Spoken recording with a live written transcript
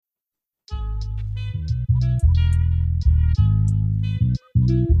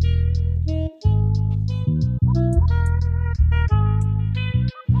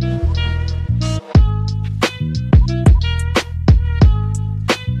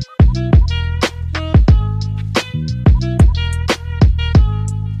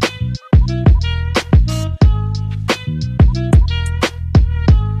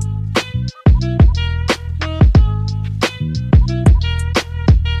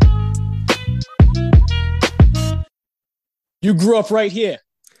You grew up right here.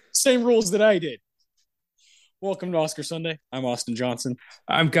 Same rules that I did. Welcome to Oscar Sunday. I'm Austin Johnson.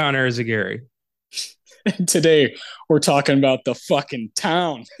 I'm Connor Zagari. And today we're talking about The Fucking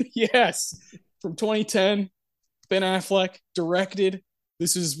Town. Yes. From 2010, Ben Affleck directed.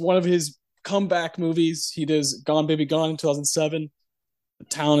 This is one of his comeback movies. He does Gone Baby Gone in 2007, The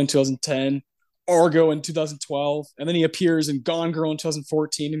Town in 2010, Argo in 2012, and then he appears in Gone Girl in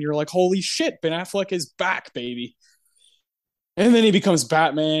 2014, and you're like, holy shit, Ben Affleck is back, baby. And then he becomes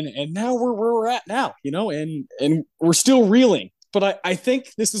Batman, and now we're where we're at now, and we're still reeling. But I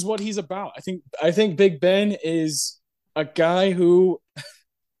think this is what he's about. I think Big Ben is a guy who's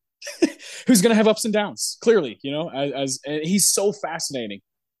gonna have ups and downs, clearly, as he's so fascinating.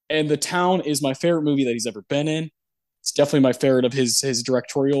 And The Town is my favorite movie that he's ever been in. It's definitely my favorite of his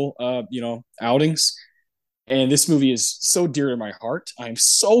directorial outings. And this movie is so dear to my heart. I'm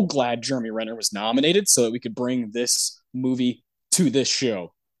so glad Jeremy Renner was nominated so that we could bring this movie to this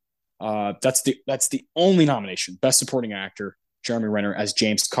show. That's the only nomination. Best Supporting Actor, Jeremy Renner as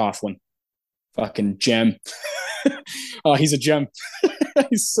James Coughlin. Fucking gem. He's a gem.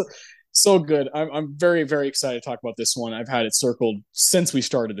 He's so good. I'm very, very excited to talk about this one. I've had it circled since we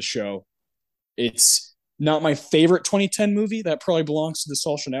started the show. It's not my favorite 2010 movie. That probably belongs to The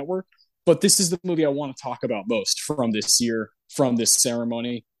Social Network. But this is the movie I want to talk about most from this year, from this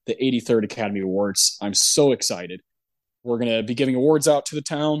ceremony, the 83rd Academy Awards. I'm so excited. We're going to be giving awards out to the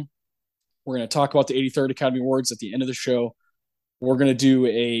town. We're going to talk about the 83rd Academy Awards at the end of the show. We're going to do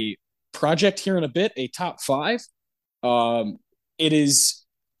a project here in a bit, a top five. It is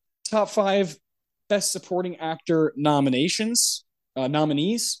top five Best Supporting Actor nominees.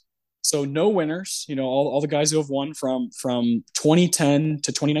 So no winners, all the guys who have won from 2010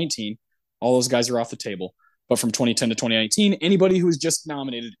 to 2019, all those guys are off the table. But from 2010 to 2019, anybody who was just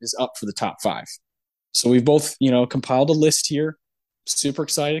nominated is up for the top five. So we've both, compiled a list here. Super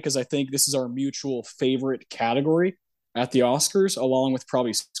excited because I think this is our mutual favorite category at the Oscars, along with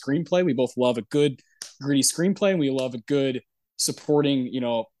probably screenplay. We both love a good, gritty screenplay, and we love a good supporting,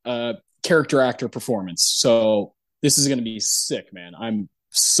 character actor performance. So this is going to be sick, man. I'm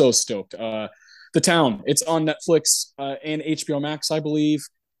so stoked. The Town, it's on Netflix and HBO Max, I believe.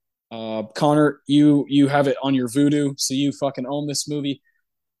 Connor, you have it on your Vudu, so you fucking own this movie.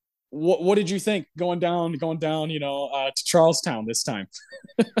 What did you think going down, to Charlestown this time?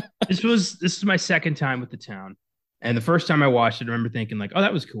 This is my second time with The Town, and the first time I watched it, I remember thinking like, "Oh,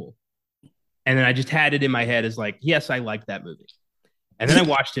 that was cool," and then I just had it in my head as like, "Yes, I like that movie," and then I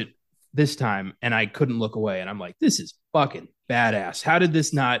watched it this time, and I couldn't look away, and I'm like, "This is fucking badass! How did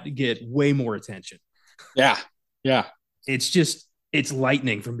this not get way more attention?" Yeah, yeah, It's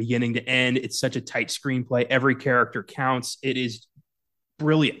lightning from beginning to end. It's such a tight screenplay. Every character counts. It is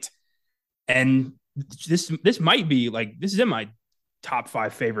brilliant. And this might be like this is in my top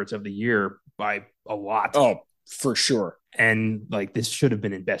five favorites of the year by a lot. oh, for sure. And like this should have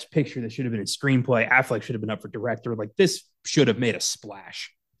been in Best Picture. This should have been in Screenplay. Affleck should have been up for director. Like this should have made a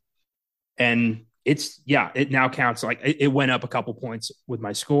splash. And it now counts. Like it went up a couple points with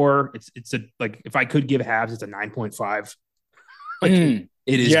my score. It's a like if I could give halves, it's a 9.5. Like it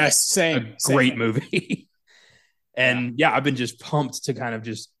is yes, a same. great movie. And I've been just pumped to kind of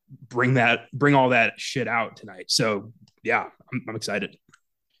just bring all that shit out tonight. So I'm excited.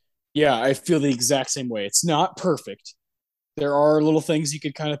 Yeah, I feel the exact same way. It's not perfect. There are little things you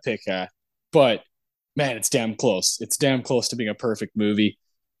could kind of pick at, but man, it's damn close. It's damn close to being a perfect movie.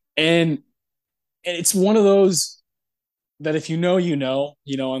 And it's one of those that if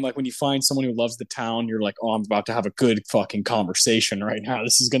and like when you find someone who loves The Town, you're like, oh, I'm about to have a good fucking conversation right now.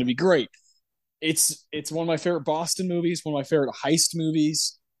 This is going to be great. It's one of my favorite Boston movies, one of my favorite heist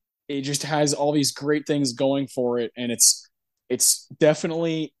movies. It just has all these great things going for it, and it's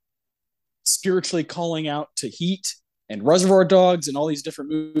definitely spiritually calling out to Heat and Reservoir Dogs and all these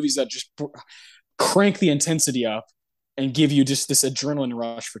different movies that just crank the intensity up and give you just this adrenaline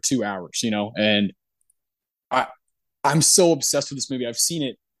rush for 2 hours, And I I'm so obsessed with this movie. I've seen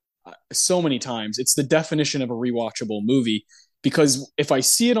it so many times. It's the definition of a rewatchable movie because if I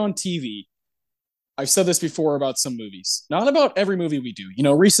see it on TV, I've said this before about some movies, not about every movie we do.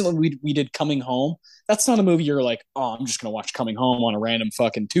 Recently we did Coming Home. That's not a movie you're like, oh, I'm just gonna watch Coming Home on a random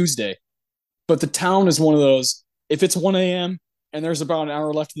fucking Tuesday. But The Town is one of those. If it's 1 a.m. and there's about an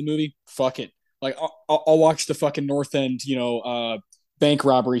hour left of the movie, fuck it. Like I'll watch the fucking North End, bank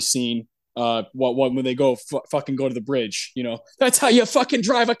robbery scene. What when they fucking go to the bridge, that's how you fucking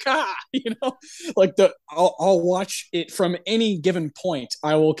drive a car, like I'll watch it from any given point.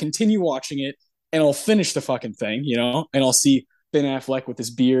 I will continue watching it and I'll finish the fucking thing, and I'll see Ben Affleck with his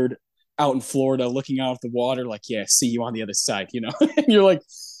beard out in Florida looking out at the water, like, yeah, see you on the other side, you know? And you're like,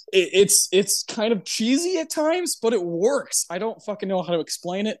 it's kind of cheesy at times, but it works. I don't fucking know how to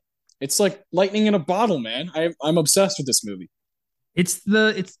explain it. It's like lightning in a bottle, man. I'm obsessed with this movie. It's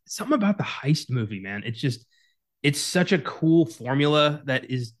something about the heist movie, man. It's such a cool formula that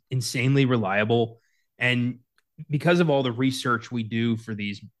is insanely reliable. And because of all the research we do for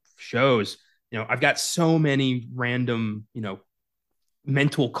these shows, I've got so many random,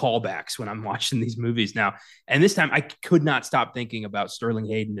 mental callbacks when I'm watching these movies now. And this time I could not stop thinking about Sterling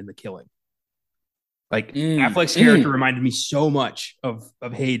Hayden in The Killing. Like Affleck's character reminded me so much of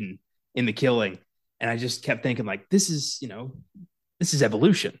Hayden in The Killing. And I just kept thinking like, this is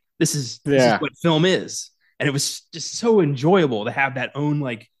evolution. This is what film is. And it was just so enjoyable to have that own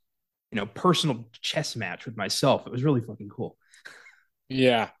like, personal chess match with myself. It was really fucking cool.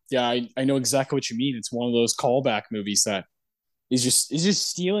 Yeah, I know exactly what you mean. It's one of those callback movies that is just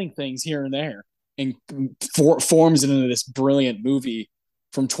stealing things here and there and forms it into this brilliant movie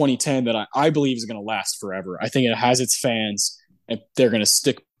from 2010 that I believe is going to last forever. I think it has its fans and they're going to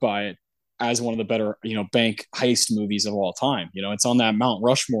stick by it as one of the better, bank heist movies of all time. It's on that Mount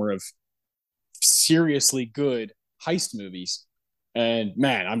Rushmore of seriously good heist movies. And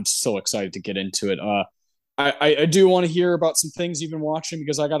man, I'm so excited to get into it. I do want to hear about some things you've been watching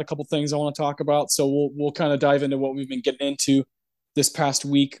because I got a couple things I want to talk about. So we'll kind of dive into what we've been getting into this past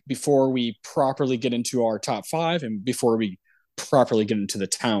week before we properly get into our top five and before we properly get into the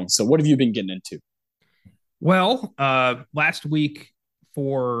town. So what have you been getting into? Well, last week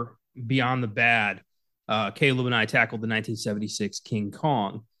for Beyond the Bad, Caleb and I tackled the 1976 King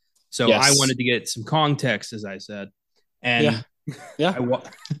Kong. So yes. I wanted to get some Kong text, as I said. And yeah.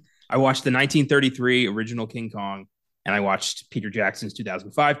 I watched the 1933 original King Kong, and I watched Peter Jackson's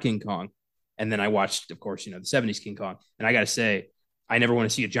 2005 King Kong. And then I watched, of course, the 70s King Kong. And I got to say, I never want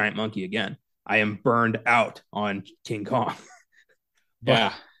to see a giant monkey again. I am burned out on King Kong.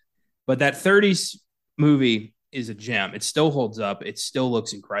 But that 30s movie is a gem. It still holds up. It still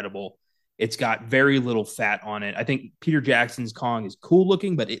looks incredible. It's got very little fat on it. I think Peter Jackson's Kong is cool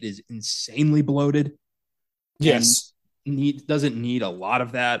looking, but it is insanely bloated. Yes. Doesn't need a lot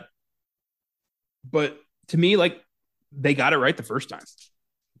of that. But to me, like, they got it right the first time.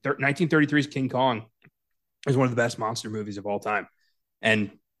 1933's King Kong is one of the best monster movies of all time.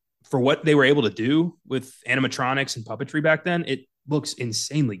 And for what they were able to do with animatronics and puppetry back then, it looks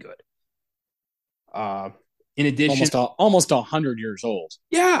insanely good. In addition, almost 100 years old.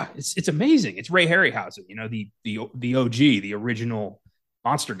 Yeah, it's amazing. It's Ray Harryhausen, the OG, the original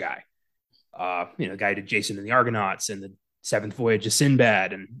monster guy. The guy who did Jason and the Argonauts and the Seventh Voyage of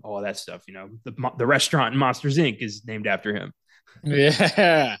Sinbad and all of that stuff. The restaurant in Monsters Inc. is named after him.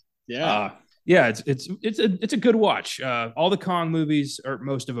 Yeah. It's a good watch. All the Kong movies, or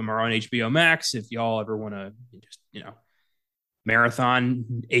most of them, are on HBO Max. If y'all ever want to just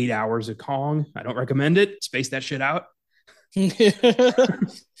marathon 8 hours of Kong, I don't recommend it. Space that shit out.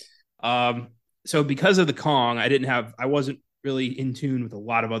 So because of the Kong, I wasn't really in tune with a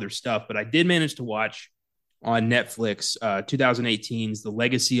lot of other stuff, but I did manage to watch on Netflix 2018's The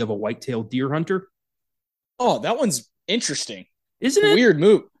Legacy of a White-Tailed Deer Hunter. Oh, that one's interesting. Isn't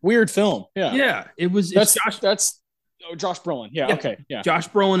it? Weird film. Yeah. Yeah. That's Josh Brolin. Yeah. Okay. Yeah. Josh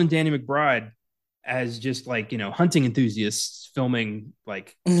Brolin and Danny McBride as just like, hunting enthusiasts filming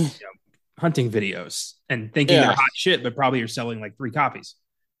like hunting videos and thinking they're hot shit, but probably are selling like 3 copies.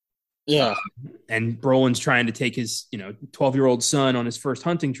 Yeah. And Brolin's trying to take his, 12-year-old son on his first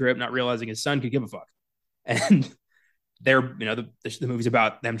hunting trip, not realizing his son could give a fuck. And they're, the movie's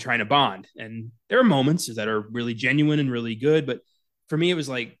about them trying to bond. And there are moments that are really genuine and really good. But for me, it was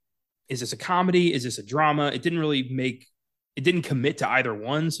like, is this a comedy? Is this a drama? It didn't commit to either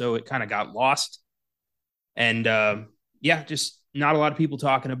one. So it kind of got lost. And just not a lot of people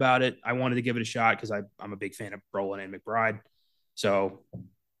talking about it. I wanted to give it a shot because I'm a big fan of Brolin and McBride. So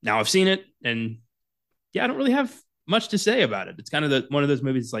now I've seen it, and I don't really have much to say about it. It's kind of one of those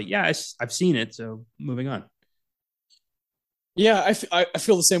movies like, I've seen it, so moving on. Yeah, I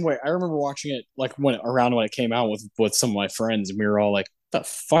feel the same way. I remember watching it like when it came out with some of my friends, and we were all like, "The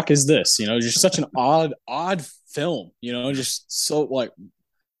fuck is this?" Just such an odd film. Just so like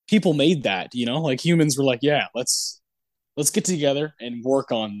people made that. Like humans were like, "Yeah, let's get together and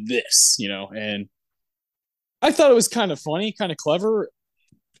work on this." And I thought it was kind of funny, kind of clever.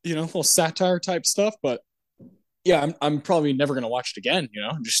 Little satire type stuff, but yeah, I'm probably never gonna watch it again.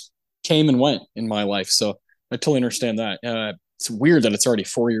 Just came and went in my life, so I totally understand that. It's weird that it's already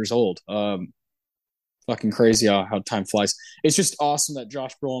 4 years old. Fucking crazy how time flies. It's just awesome that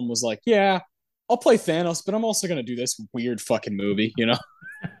Josh Brolin was like, "Yeah, I'll play Thanos, but I'm also gonna do this weird fucking movie."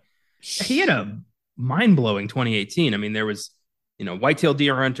 He had a mind blowing 2018. I mean, there was, Whitetail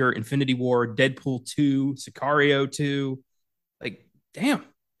Deer Hunter, Infinity War, Deadpool 2, Sicario 2. Like, damn.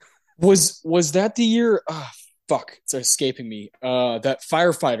 Was that the year? Fuck, it's escaping me. That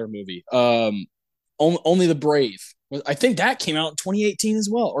firefighter movie. Only the Brave. I think that came out in 2018 as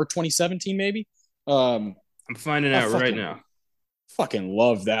well, or 2017 maybe. Um, I'm finding I out right fucking now. fucking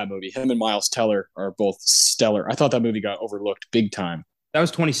love that movie. Him and Miles Teller are both stellar. I thought that movie got overlooked big time. That was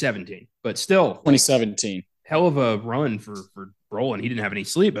 2017, but still, like, 2017. hell of a run for Brolin. He didn't have any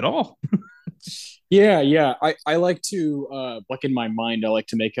sleep at all. Yeah, yeah. I like to like in my mind, I like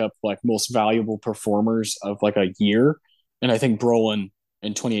to make up like most valuable performers of like a year. And I think Brolin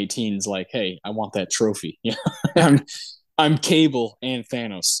in 2018 is like, hey, I want that trophy. Yeah. I'm Cable and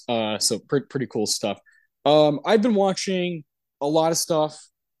Thanos. So pretty cool stuff. I've been watching a lot of stuff.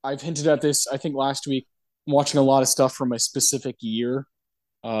 I've hinted at this, I think last week. I'm watching a lot of stuff from a specific year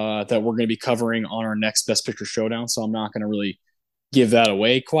that we're going to be covering on our next Best Picture Showdown. So I'm not going to really give that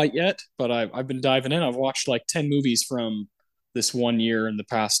away quite yet, but I've been diving in. I've watched like 10 movies from this one year in the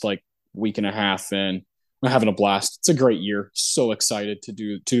past like week and a half, and I'm having a blast. It's a great year. So excited to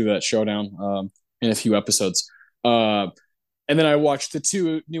do that showdown in a few episodes. Uh, and then I watched the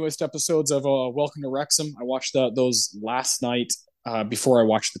two newest episodes of Welcome to Wrexham. I watched those last night before I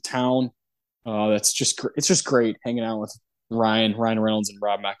watched The Town. That's just it's just great hanging out with Ryan Reynolds and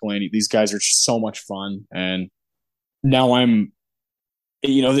Rob McElhenney. These guys are just so much fun, and now I'm a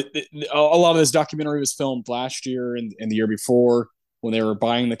lot of this documentary was filmed last year and the year before when they were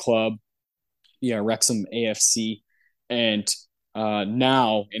buying the club, yeah, Wrexham AFC, and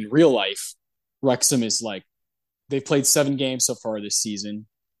now in real life, Wrexham is like they've played 7 games so far this season,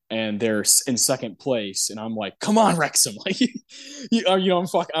 and they're in second place, and I'm like, come on, Wrexham, like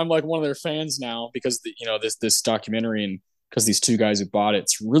I'm like one of their fans now because this documentary and because these two guys who bought it,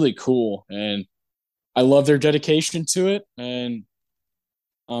 it's really cool, and I love their dedication to it, and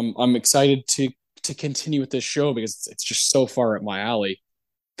I'm excited to continue with this show because it's just so far up my alley,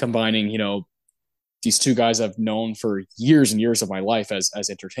 combining these two guys I've known for years and years of my life as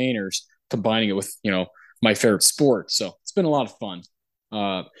entertainers, combining it with my favorite sport. So it's been a lot of fun.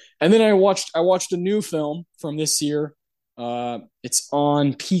 And then I watched a new film from this year. It's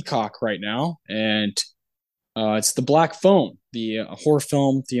on Peacock right now, and it's The Black Phone, the horror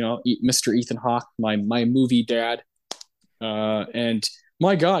film. Mr. Ethan Hawke, my movie dad, and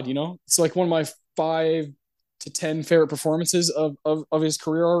my God, it's like one of my 5 to 10 favorite performances of his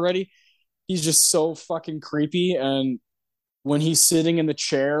career already. He's just so fucking creepy. And when he's sitting in the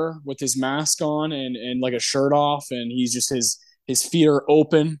chair with his mask on and like a shirt off, and he's just his feet are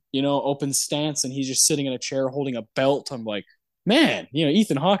open, open stance, and he's just sitting in a chair holding a belt. I'm like, man,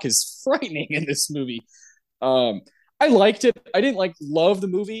 Ethan Hawke is frightening in this movie. Um, I liked it. I didn't like love the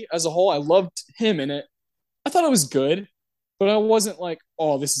movie as a whole. I loved him in it. I thought it was good, but I wasn't like,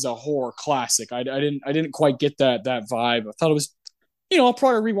 oh, this is a horror classic. I didn't quite get that vibe. I thought it was, I'll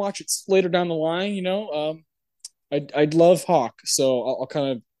probably rewatch it later down the line. I'd love Hawk, so I'll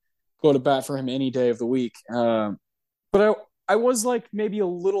kind of go to bat for him any day of the week. But I was like maybe a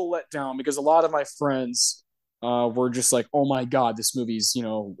little let down because a lot of my friends were just like, oh my god, this movie's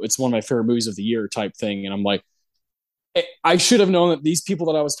it's one of my favorite movies of the year type thing, and I'm like, I should have known that these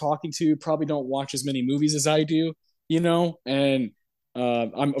people that I was talking to probably don't watch as many movies as I do, and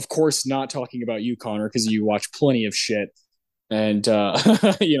I'm of course not talking about you, Connor, because you watch plenty of shit, and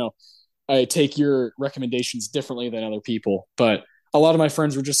I take your recommendations differently than other people. But a lot of my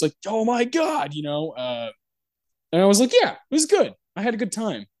friends were just like, "Oh my god," and I was like, "Yeah, it was good. I had a good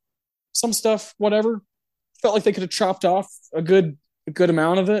time. Some stuff, whatever, felt like they could have chopped off a good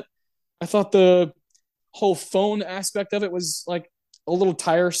amount of it. I thought the whole phone aspect of it was like a little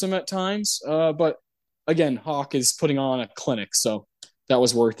tiresome at times. But again, Hawk is putting on a clinic, so that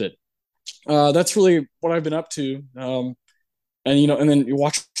was worth it. That's really what I've been up to. And then you're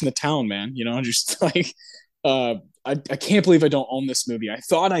watching The Town, man. Just like I can't believe I don't own this movie. I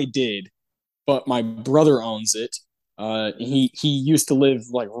thought I did, but my brother owns it. He used to live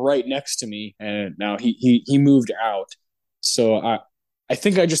like right next to me, and now he moved out. So I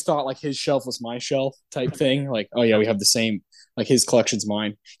think I just thought like his shelf was my shelf type thing. Like, oh yeah, we have the same, like his collection's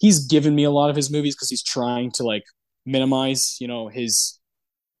mine. He's given me a lot of his movies because he's trying to like minimize,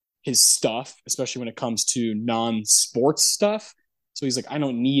 his stuff, especially when it comes to non-sports stuff. So he's like, I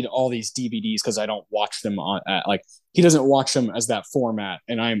don't need all these DVDs because I don't watch them like he doesn't watch them as that format.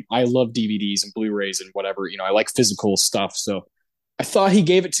 And I love DVDs and Blu-rays and whatever. I like physical stuff. So I thought he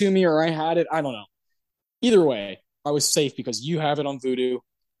gave it to me or I had it. I don't know. Either way, I was safe because you have it on Vudu.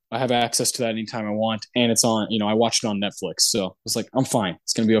 I have access to that anytime I want, and it's on. I watched it on Netflix, so it's like I'm fine.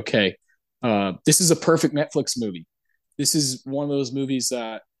 It's gonna be okay. This is a perfect Netflix movie. This is one of those movies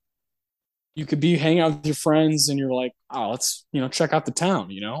that you could be hanging out with your friends, and you're like, oh, let's check out the town.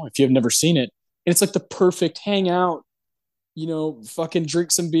 If you've never seen it, and it's like the perfect hangout. Fucking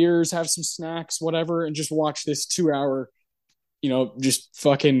drink some beers, have some snacks, whatever, and just watch this 2 hour, just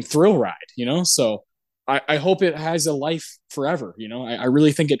fucking thrill ride. So I hope it has a life forever. I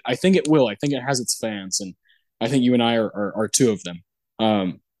really think it. I think it will. I think it has its fans, and I think you and I are two of them.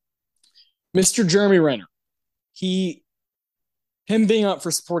 Um, Mr. Jeremy Renner, he him being up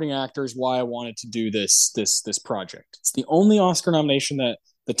for supporting actor is why I wanted to do this project. It's the only Oscar nomination that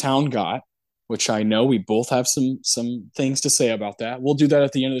the town got, which I know we both have some things to say about that. We'll do that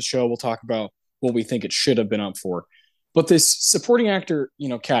at the end of the show. We'll talk about what we think it should have been up for. But this supporting actor,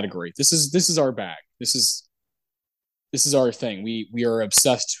 category, this is our bag. This is our thing. We are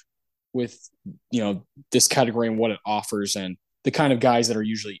obsessed with this category and what it offers and the kind of guys that are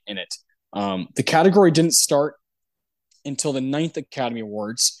usually in it. The category didn't start until the ninth Academy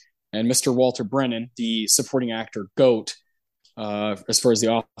Awards, and Mr. Walter Brennan, the supporting actor GOAT, as far as the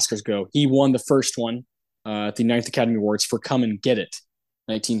Oscars go, he won the first one at the ninth Academy Awards for Come and Get It,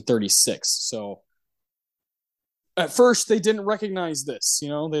 1936. So at first they didn't recognize this. They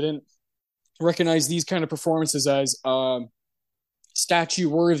didn't recognize these kind of performances as statue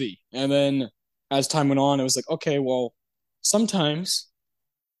worthy. And then as time went on, it was like, okay, well, sometimes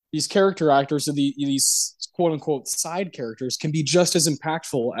these character actors or these quote unquote side characters can be just as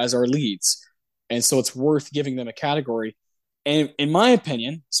impactful as our leads. And so it's worth giving them a category. And in my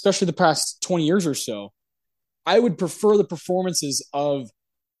opinion, especially the past 20 years or so, I would prefer the performances of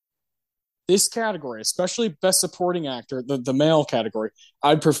this category, especially best supporting actor, the male category.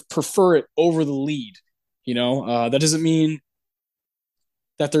 I'd prefer it over the lead. That doesn't mean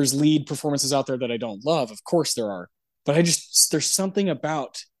that there's lead performances out there that I don't love. Of course there are. But there's something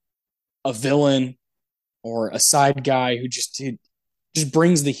about a villain or a side guy who just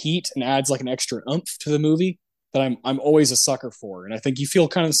brings the heat and adds like an extra oomph to the movie that I'm always a sucker for. And I think you feel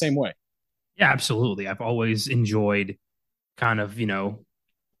kind of the same way. Yeah, absolutely. I've always enjoyed kind of,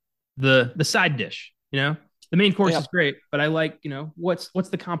 the side dish, The main course Yeah. is great, but I like, what's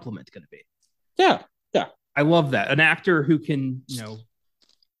the compliment going to be? Yeah. Yeah. I love that. An actor who can,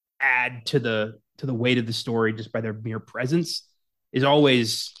 add to the weight of the story just by their mere presence is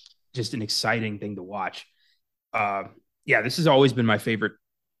always just an exciting thing to watch. Yeah, this has always been my favorite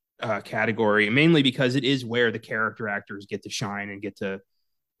category, mainly because it is where the character actors get to shine and get to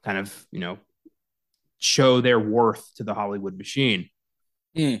kind of, show their worth to the Hollywood machine.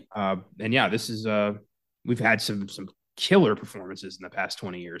 Mm. And yeah, this is we've had some killer performances in the past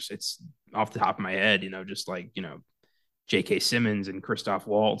 20 years. It's off the top of my head, just like, J.K. Simmons and Christoph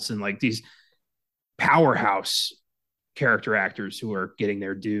Waltz and like these powerhouse character actors who are getting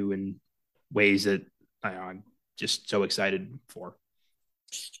their due in ways that I'm just so excited for.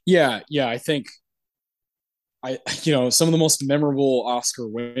 Yeah. Yeah. I think some of the most memorable Oscar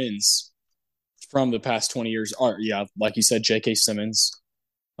wins from the past 20 years are, yeah, like you said, J.K. Simmons.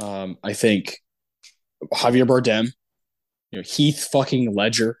 I think Javier Bardem, Heath fucking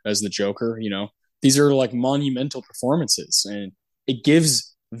Ledger as the Joker, these are like monumental performances, and it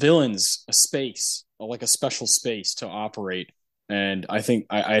gives villains a space, like a special space to operate. And I think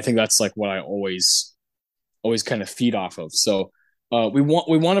that's like what I always kind of feed off of. So we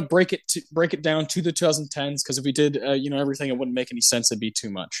want to break it down to the 2010s, because if we did everything, it wouldn't make any sense. It'd be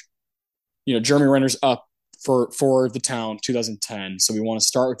too much. Jeremy Renner's up for the town 2010, so we want to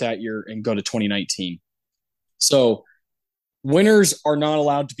start with that year and go to 2019. So winners are not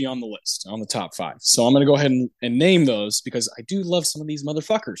allowed to be on the list, on the top five. So I'm going to go ahead and name those, because I do love some of these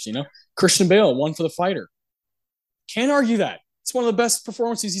motherfuckers. Christian Bale won for The Fighter. Can't argue that. It's one of the best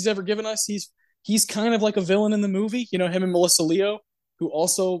performances he's ever given us. He's kind of like a villain in the movie. Him and Melissa Leo, who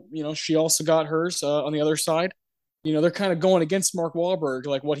also, she also got hers on the other side. They're kind of going against Mark Wahlberg,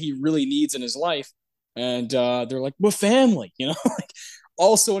 like what he really needs in his life. And they're like, we're family,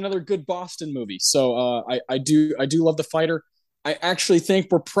 also another good Boston movie. So I do love The Fighter. I actually think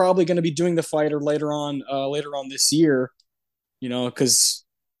we're probably going to be doing The Fighter later on this year, because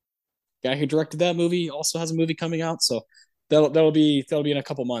the guy who directed that movie also has a movie coming out. So that'll be in a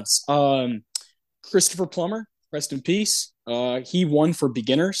couple months. Christopher Plummer, rest in peace. He won for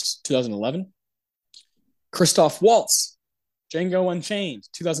Beginners, 2011. Christoph Waltz, Django Unchained,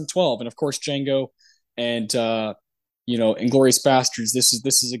 2012, and of course Django and Inglourious Bastards. This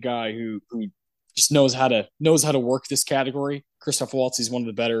is a guy who just knows how to work this category. Christoph Waltz is one of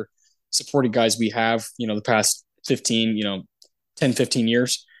the better supporting guys we have, the past 10, 15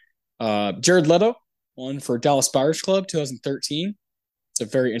 years. Jared Leto won for Dallas Buyers Club 2013. It's a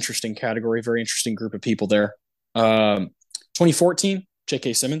very interesting category, very interesting group of people there. 2014,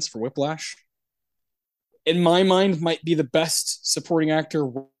 J.K. Simmons for Whiplash. In my mind, might be the best supporting actor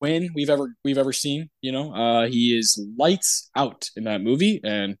win we've ever seen. He is lights out in that movie,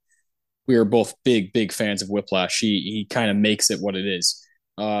 and we are both big fans of Whiplash. He kind of makes it what it is.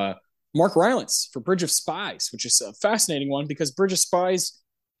 Mark Rylance for Bridge of Spies, which is a fascinating one because Bridge of Spies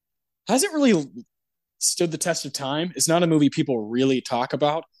hasn't really stood the test of time. It's not a movie people really talk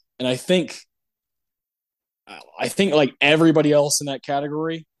about, and I think like everybody else in that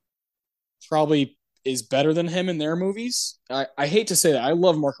category probably is better than him in their movies. I hate to say that. I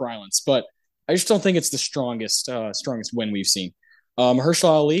love Mark Rylance, but I just don't think it's the strongest win we've seen. Mahershala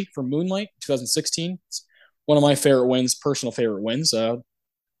Ali for Moonlight 2016. It's one of my favorite wins, personal favorite wins.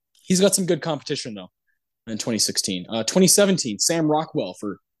 He's got some good competition though in 2016. 2017, Sam Rockwell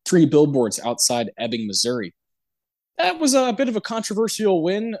for Three Billboards Outside Ebbing, Missouri. That was a bit of a controversial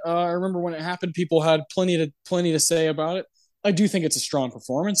win. I remember when it happened, people had plenty to say about it. I do think it's a strong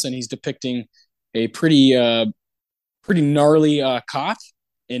performance, and he's depicting a pretty gnarly cop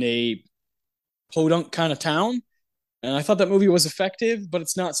in a podunk kind of town. And I thought that movie was effective, but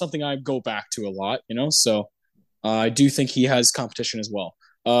it's not something I go back to a lot. So I do think he has competition as well.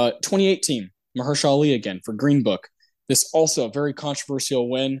 2018, Mahershala Ali again for Green Book. This also a very controversial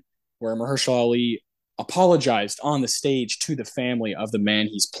win where Mahershala Ali apologized on the stage to the family of the man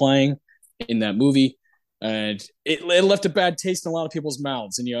he's playing in that movie. And it left a bad taste in a lot of people's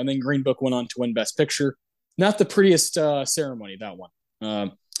mouths. And then Green Book went on to win Best Picture. Not the prettiest ceremony, that one.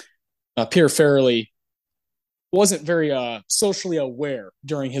 Pierre Farrelly wasn't very socially aware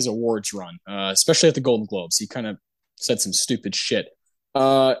during his awards run, especially at the Golden Globes. He kind of said some stupid shit.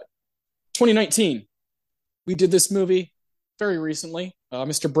 2019, we did this movie very recently,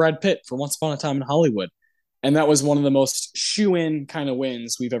 Mr. Brad Pitt for Once Upon a Time in Hollywood. And that was one of the most shoe-in kind of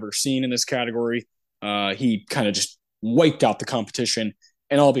wins we've ever seen in this category. He kind of just wiped out the competition.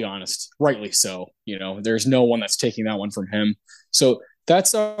 And I'll be honest, rightly so. There's no one that's taking that one from him. So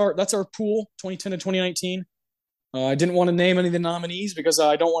that's our pool, 2010 to 2019. I didn't want to name any of the nominees because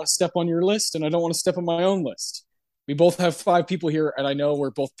I don't want to step on your list and I don't want to step on my own list. We both have 5 people here, and I know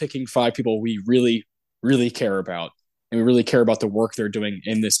we're both picking 5 people we really, really care about. And we really care about the work they're doing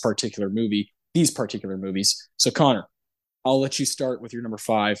in these particular movies. So, Connor, I'll let you start with your number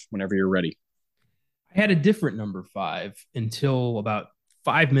 5 whenever you're ready. I had a different number 5 until about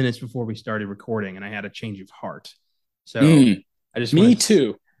 5 minutes before we started recording, and I had a change of heart. So I just Me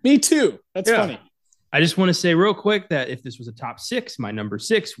too. That's funny. I just want to say real quick that if this was a top 6, my number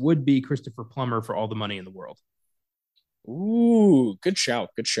 6 would be Christopher Plummer for All the Money in the World. Ooh, good shout.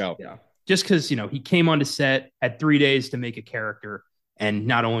 Yeah. Just because, he came onto set, had 3 days to make a character. And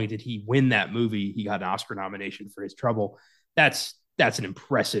not only did he win that movie, he got an Oscar nomination for his trouble. That's an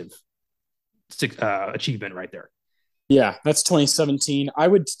impressive achievement right there. Yeah, that's 2017. I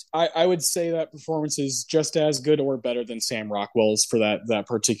would say that performance is just as good or better than Sam Rockwell's for that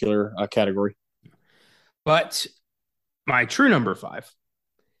particular category. But my true number 5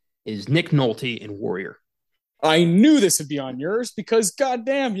 is Nick Nolte in Warrior. I knew this would be on yours because,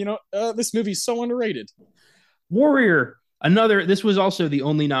 goddamn, this movie's so underrated. Warrior, this was also the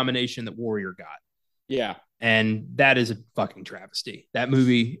only nomination that Warrior got. Yeah. And that is a fucking travesty. That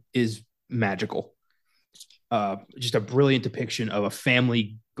movie is magical. Just a brilliant depiction of a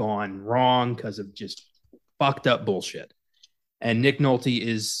family gone wrong because of just fucked up bullshit. And Nick Nolte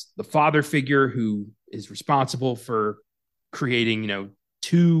is the father figure who is responsible for creating,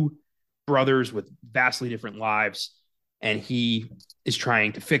 2 brothers with vastly different lives. And he is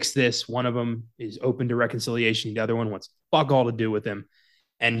trying to fix this. One of them is open to reconciliation. The other one wants fuck all to do with him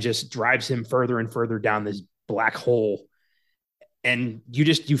and just drives him further and further down this black hole. And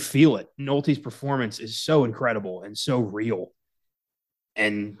you feel it. Nolte's performance is so incredible and so real.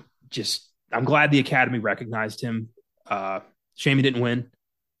 And I'm glad the Academy recognized him. Shame he didn't win,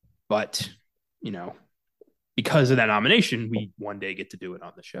 but because of that nomination, we one day get to do it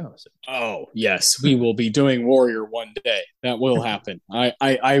on the show. So. Oh yes, we will be doing Warrior one day. That will happen.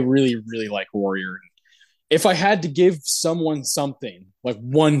 I really, really like Warrior. If I had to give someone something, like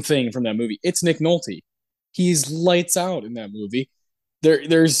one thing from that movie, it's Nick Nolte. He's lights out in that movie.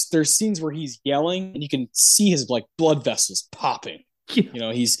 There's scenes where he's yelling and you can see his like blood vessels popping.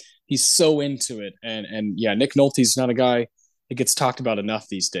 He's so into it. And yeah, Nick Nolte's not a guy that gets talked about enough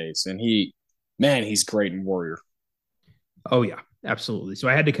these days. And he's great in Warrior. Oh yeah, absolutely. So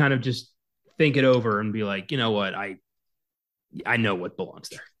I had to kind of just think it over and be like, you know what? I know what belongs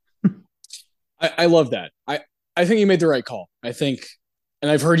there. I love that. I think you made the right call. I think And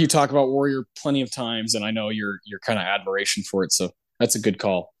I've heard you talk about Warrior plenty of times, and I know your kind of admiration for it. So that's a good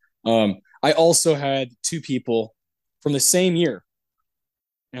call. I also had two people from the same year,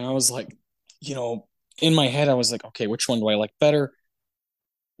 and I was like, you know, in my head, I was like, okay, which one do I like better?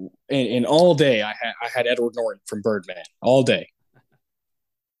 And all day, I had Edward Norton from Birdman all day,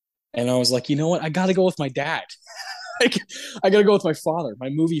 and I was like, you know what? I got to go with my dad. Like, I got to go with my father, my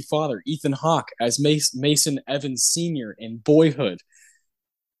movie father, Ethan Hawke as Mason Evans Sr. in Boyhood.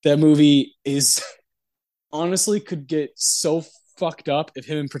 That movie is honestly could get so fucked up if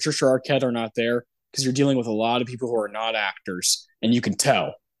him and Patricia Arquette are not there because you're dealing with a lot of people who are not actors, and you can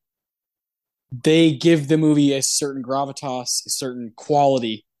tell they give the movie a certain gravitas, a certain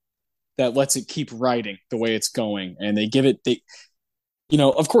quality that lets it keep writing the way it's going, and they give it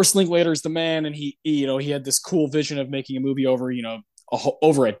of course Linklater is the man, and he had this cool vision of making a movie over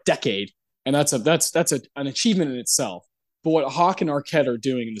over a decade, and an achievement in itself. But what Hawke and Arquette are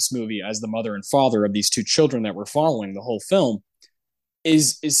doing in this movie as the mother and father of these two children that we're following the whole film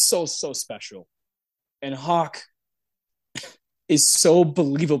is so so special, and Hawke is so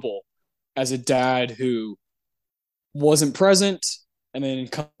believable as a dad who wasn't present and then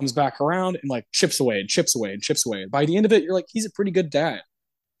comes back around and like chips away and chips away and chips away. And by the end of it, you're like, he's a pretty good dad.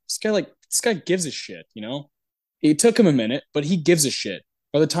 This guy gives a shit, you know? It took him a minute, but he gives a shit.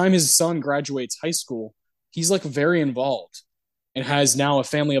 By the time his son graduates high school, he's like very involved and has now a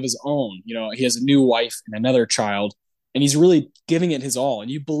family of his own. You know, he has a new wife and another child, and he's really giving it his all.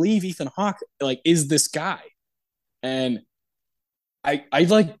 And you believe Ethan Hawke like is this guy. And I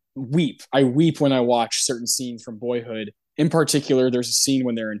like weep. I weep when I watch certain scenes from Boyhood. In particular, there's a scene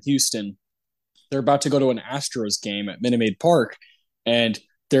when they're in Houston. They're about to go to an Astros game at Minute Maid Park, and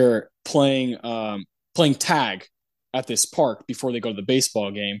they're playing tag at this park before they go to the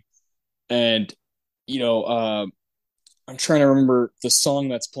baseball game. And you know, I'm trying to remember the song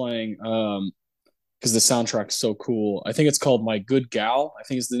that's playing because the soundtrack's so cool. I think it's called "My Good Gal." I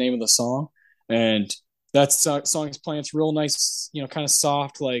think is the name of the song, and that song is playing. It's real nice, kind of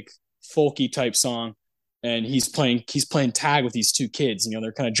soft, like folky type song. And he's playing tag with these two kids.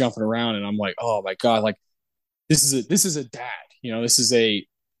 They're kind of jumping around, and I'm like, oh my god, like this is a dad. This is a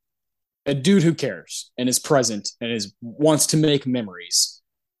dude who cares and is present and wants to make memories.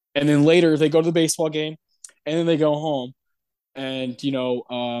 And then later they go to the baseball game, and then they go home, and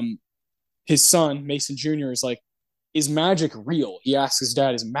his son Mason Jr. is like, "Is magic real?" He asks his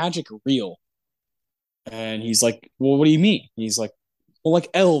dad, "Is magic real?" And he's like, "Well, what do you mean?" And he's like, "Well, like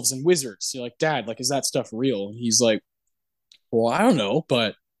elves and wizards." You're like, "Dad, like, is that stuff real?" And he's like, "Well, I don't know,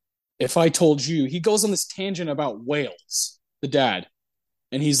 but if I told you," he goes on this tangent about whales, the dad,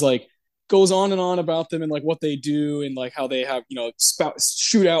 and he's like, goes on and on about them and like what they do and like how they have,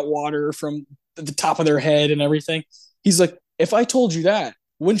 shoot out water from the top of their head and everything. He's like, "If I told you that,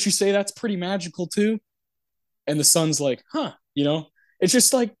 wouldn't you say that's pretty magical too?" And the son's like, "Huh, it's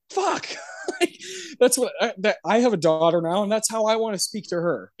just like, fuck." Like, that's that I have a daughter now, and that's how I want to speak to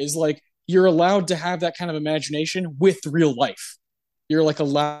her is like, you're allowed to have that kind of imagination with real life. You're like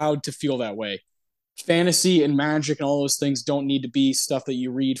allowed to feel that way. Fantasy and magic and all those things don't need to be stuff that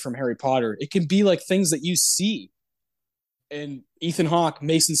you read from Harry Potter. It can be like things that you see. And Ethan Hawke,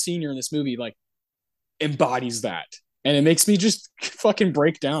 Mason Sr. in this movie, like embodies that. And it makes me just fucking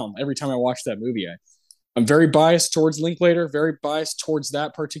break down every time I watch that movie. I'm very biased towards Linklater, very biased towards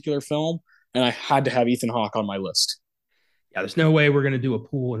that particular film, and I had to have Ethan Hawke on my list. Yeah, there's no way we're going to do a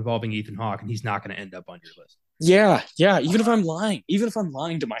pool involving Ethan Hawke and he's not going to end up on your list. Yeah, yeah. Even if I'm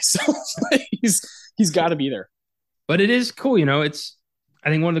lying to myself, he's got to be there. But it is cool, it's I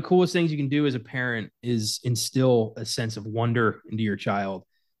think one of the coolest things you can do as a parent is instill a sense of wonder into your child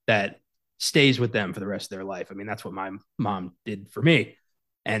that stays with them for the rest of their life. I mean, that's what my mom did for me.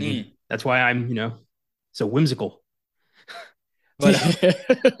 And that's why I'm, so whimsical. But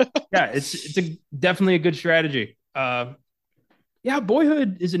yeah, it's definitely a good strategy. Yeah,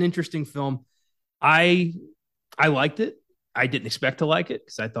 Boyhood is an interesting film. I liked it. I didn't expect to like it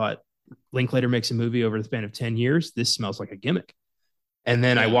because I thought Linklater makes a movie over the span of 10 years. This smells like a gimmick. And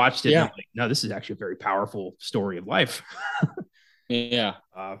then I watched it and I'm like, no, this is actually a very powerful story of life. Yeah.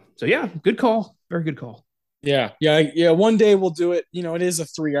 So yeah, good call. Very good call. Yeah. Yeah. Yeah. One day we'll do it. It is a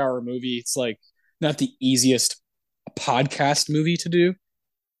 3-hour movie. It's like not the easiest podcast movie to do,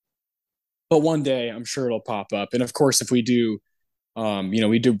 but one day I'm sure it'll pop up. And of course, if we do,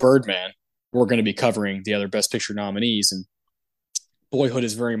 we do Birdman, we're going to be covering the other Best Picture nominees, and Boyhood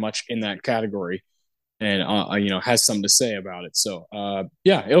is very much in that category, and has something to say about it. So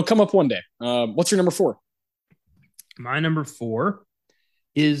yeah, it'll come up one day. What's your number 4? My number 4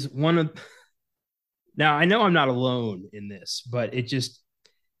 is one of. Now I know I'm not alone in this, but it just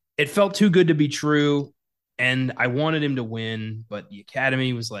it felt too good to be true, and I wanted him to win, but the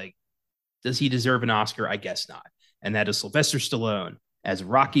Academy was like, does he deserve an Oscar? I guess not. And that is Sylvester Stallone as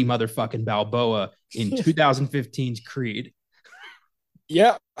Rocky motherfucking Balboa in 2015's Creed.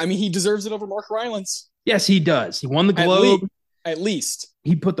 Yeah, I mean, he deserves it over Mark Rylance. Yes, he does. He won the At Globe. least, at least.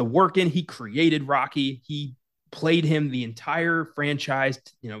 He put the work in. He created Rocky. He played him the entire franchise,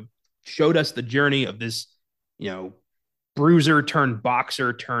 showed us the journey of this, bruiser turned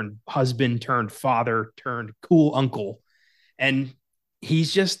boxer turned husband turned father turned cool uncle. And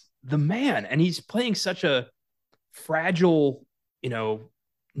he's just the man. And he's playing such a fragile,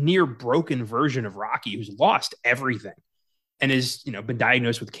 near broken version of Rocky who's lost everything and is, been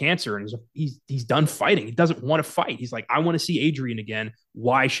diagnosed with cancer and he's done fighting. He doesn't want to fight. He's like, I want to see Adrian again.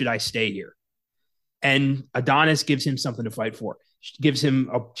 Why should I stay here? And Adonis gives him something to fight for, gives him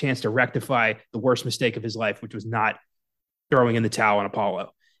a chance to rectify the worst mistake of his life, which was not throwing in the towel on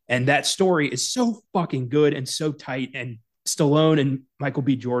Apollo. And that story is so fucking good and so tight. And Stallone and Michael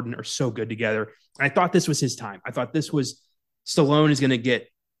B. Jordan are so good together. And I thought this was his time. I thought this was Stallone is going to get,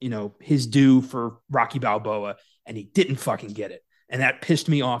 his due for Rocky Balboa, and he didn't fucking get it. And that pissed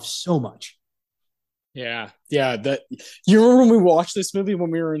me off so much. Yeah. Yeah. That you remember when we watched this movie when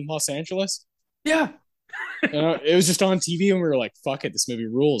we were in Los Angeles? Yeah. It was just on TV and we were like, fuck it, this movie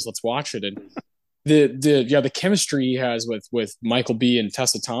rules. Let's watch it. And the chemistry he has with Michael B and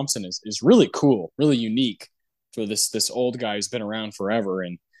Tessa Thompson is really cool, really unique for this old guy who's been around forever.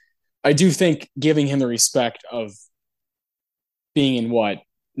 And I do think giving him the respect of being in what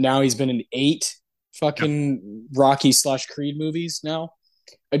now he's been in 8 fucking Rocky / Creed movies now.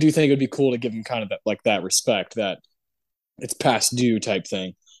 I do think it'd be cool to give him kind of that respect that it's past due type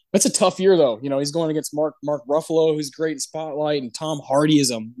thing. It's a tough year though. He's going against Mark Ruffalo, who's great in Spotlight, and Tom Hardy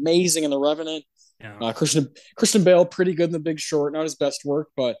is amazing in The Revenant. Yeah. Christian Bale, pretty good in The Big Short, not his best work,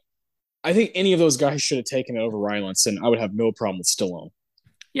 but I think any of those guys should have taken it over Rylance, and I would have no problem with Stallone.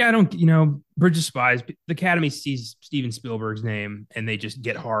 Yeah, I don't, Bridge of Spies, the Academy sees Steven Spielberg's name and they just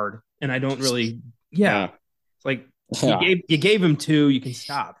get hard. And I don't really, It's like you gave him 2, you can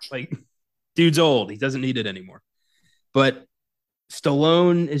stop. Like, dude's old. He doesn't need it anymore. But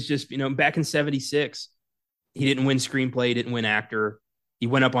Stallone is just, back in 76, he didn't win screenplay, he didn't win actor. He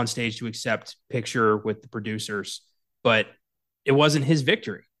went up on stage to accept picture with the producers, but it wasn't his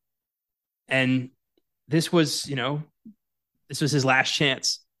victory. And this was his last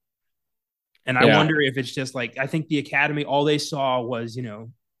chance. And I wonder if it's just like, I think the Academy, all they saw was,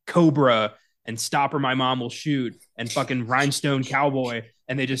 Cobra and Stop or My Mom Will Shoot and fucking Rhinestone Cowboy.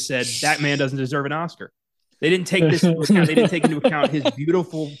 And they just said, that man doesn't deserve an Oscar. They didn't take this into account. They didn't take into account his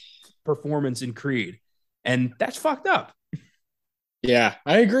beautiful performance in Creed. And that's fucked up. Yeah,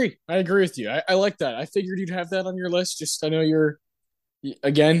 I agree. I agree with you. I like that. I figured you'd have that on your list. Just, I know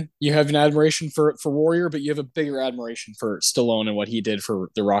you have an admiration for Warrior, but you have a bigger admiration for Stallone and what he did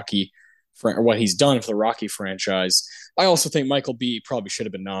for the Rocky, or what he's done for the Rocky franchise. I also think Michael B probably should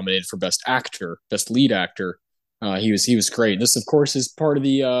have been nominated for Best Actor, Best Lead Actor. He was great. This, of course, is part of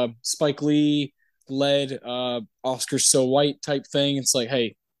the Spike Lee led Oscars So White type thing. It's like,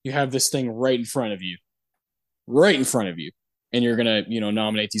 hey, you have this thing right in front of you, and you're gonna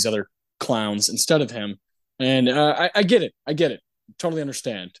nominate these other clowns instead of him. And I get it. Totally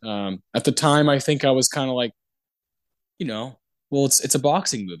understand. At the time, I think I was kind of like, well, it's a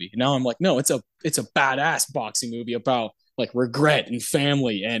boxing movie. Now I'm like, no, it's a badass boxing movie about like regret and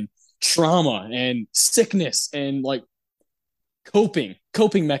family and trauma and sickness and like coping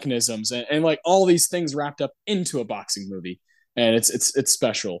mechanisms and like all these things wrapped up into a boxing movie. And it's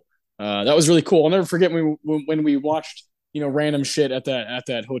special. That was really cool. I'll never forget when we watched random shit at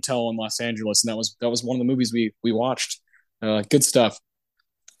that hotel in Los Angeles, and that was one of the movies we watched. Good stuff.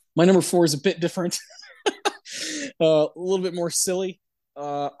 My number 4 is a bit different. A little bit more silly.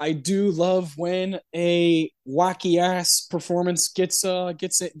 I do love when a wacky ass performance gets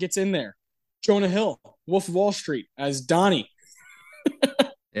in there. Jonah Hill, Wolf of Wall Street as Donnie.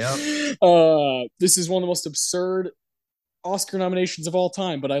 Yeah. This is one of the most absurd Oscar nominations of all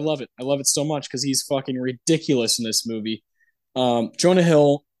time, but I love it. I love it so much because he's fucking ridiculous in this movie. Jonah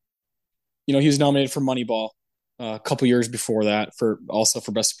Hill, he was nominated for Moneyball a couple years before that for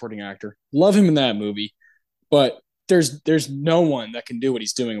Best Supporting Actor. Love him in that movie, but there's no one that can do what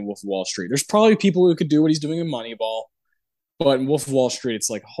he's doing in Wolf of Wall Street. There's probably people who could do what he's doing in Moneyball, but in Wolf of Wall Street, it's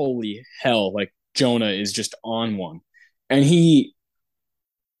like, holy hell, like Jonah is just on one. And he,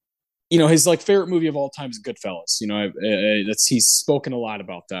 his like favorite movie of all time is Goodfellas. He's spoken a lot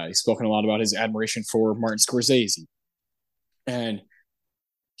about that. He's spoken a lot about his admiration for Martin Scorsese. And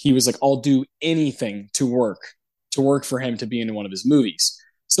he was like, I'll do anything to work for him to be in one of his movies.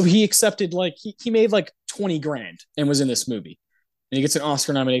 So he accepted like he made like 20 grand and was in this movie. And he gets an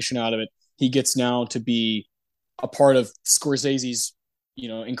Oscar nomination out of it. He gets now to be a part of Scorsese's,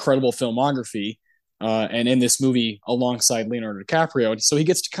 incredible filmography, and in this movie alongside Leonardo DiCaprio. So he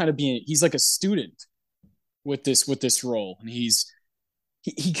gets to kind of he's like a student with this role, and he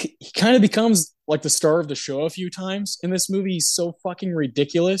kind of becomes like the star of the show a few times in this movie. He's so fucking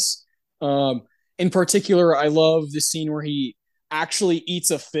ridiculous. Um, in particular, I love the scene where he actually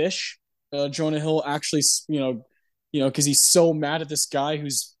eats a fish. Jonah Hill actually, because he's so mad at this guy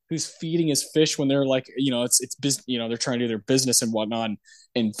who's feeding his fish when they're like, it's business, they're trying to do their business and whatnot,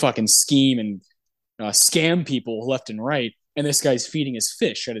 and fucking scheme and scam people left and right. And this guy's feeding his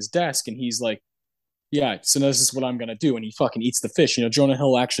fish at his desk, and he's like, yeah, so this is what I'm gonna do, and he fucking eats the fish. Jonah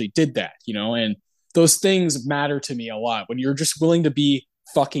Hill actually did that, and those things matter to me a lot. When you're just willing to be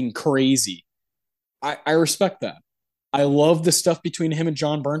fucking crazy, I respect that. I love the stuff between him and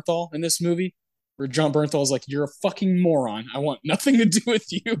John Bernthal in this movie, where John Bernthal is like, "You're a fucking moron. I want nothing to do with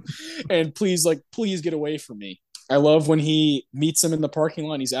you, and please get away from me." I love when he meets him in the parking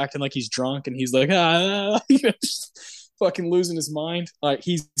lot. And he's acting like he's drunk, and he's like, just fucking losing his mind.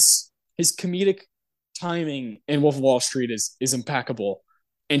 His comedic timing in Wolf of Wall Street is impeccable,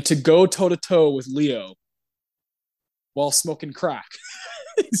 and to go toe to toe with Leo while smoking crack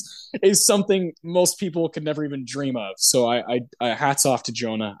is something most people could never even dream of. So I hats off to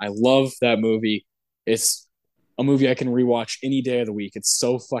Jonah. I love that movie. It's a movie I can rewatch any day of the week. It's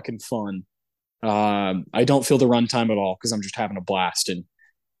so fucking fun. I don't feel the runtime at all because I'm just having a blast. And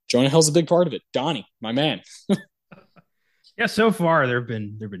Jonah Hill's a big part of it. Donnie, my man. Yeah, so far there have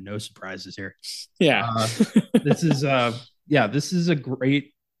been no surprises here. Yeah. This is this is a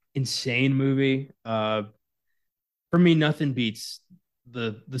great, insane movie. For me, nothing beats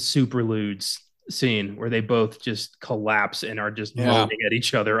the superludes scene where they both just collapse and are just moaning at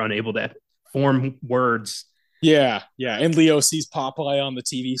each other, unable to form words. Yeah, yeah. And Leo sees Popeye on the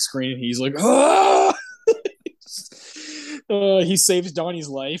TV screen, and he's like, "Ah!" He saves Donnie's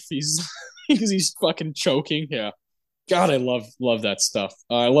life. He's because he's fucking choking. Yeah. God, I love that stuff.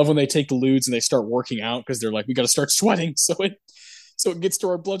 I love when they take the ludes and they start working out because they're like, we got to start sweating so it gets to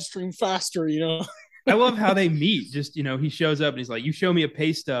our bloodstream faster. I love how they meet. Just he shows up and he's like, "You show me a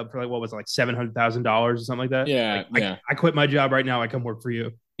pay stub for like what was it, like $700,000 or something like that." Yeah, like, yeah. I quit my job right now. I come work for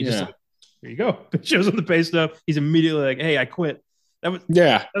you. He just Yeah. like, here you go. Shows him the pay stub. He's immediately like, "Hey, I quit."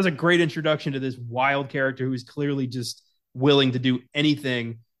 That was a great introduction to this wild character who's clearly just willing to do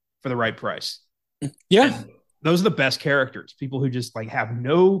anything for the right price. Yeah. And those are the best characters. People who just like have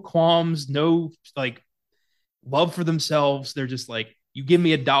no qualms, no like love for themselves. They're just like, you give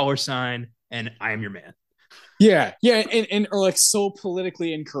me a dollar sign and I am your man. Yeah, yeah, and or like so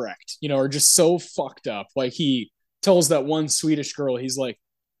politically incorrect, or just so fucked up. Like he tells that one Swedish girl, he's like,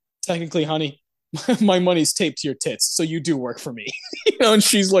 technically, honey, my money's taped to your tits, so you do work for me. And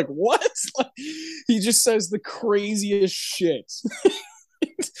she's like, what? Like, he just says the craziest shit.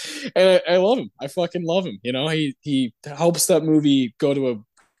 And I love him. I fucking love him. He helps that movie go to a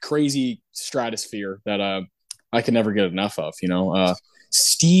crazy stratosphere that I can never get enough of.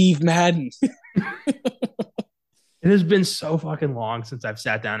 Steve Madden. It has been so fucking long since I've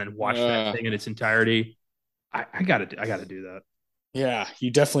sat down and watched that thing in its entirety. I gotta do that. Yeah,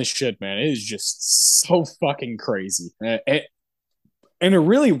 you definitely should, man. It is just so fucking crazy, and a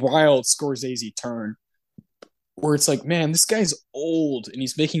really wild Scorsese turn, where it's like, man, this guy's old and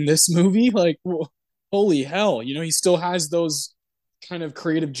he's making this movie. Like, holy hell, he still has those kind of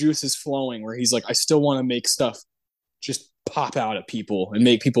creative juices flowing, where he's like, I still want to make stuff just pop out at people and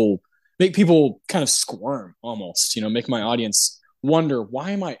make people kind of squirm almost. Make my audience wonder,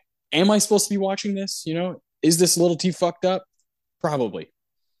 why am I supposed to be watching this? Is this a little too fucked up? Probably.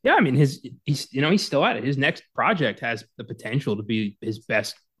 Yeah, I mean, he's still at it. His next project has the potential to be his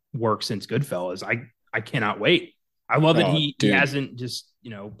best work since Goodfellas. I cannot wait. I love that he hasn't just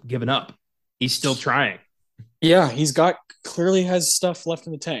given up. He's still trying. Yeah, clearly has stuff left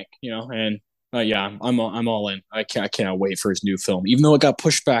in the tank. And yeah, I'm all in. I cannot wait for his new film. Even though it got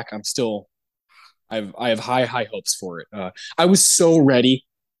pushed back, I have high hopes for it. I was so ready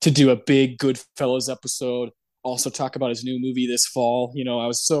to do a big Goodfellas episode. Also talk about his new movie this fall. I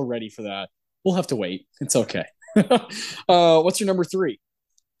was so ready for that. We'll have to wait. It's okay. What's your number 3?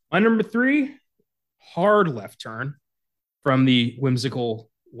 My number 3, hard left turn from the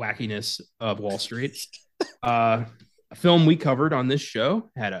whimsical wackiness of Wall Street. A film we covered on this show,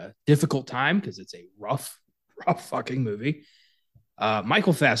 had a difficult time because it's a rough fucking movie.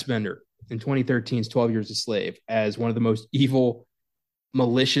 Michael Fassbender in 2013's 12 Years a Slave as one of the most evil,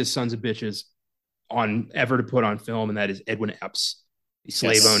 malicious sons of bitches ever to put on film, and that is Edwin Epps. the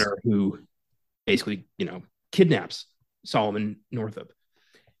slave Yes. owner who basically, kidnaps Solomon Northup.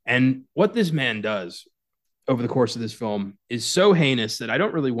 And what this man does over the course of this film is so heinous that I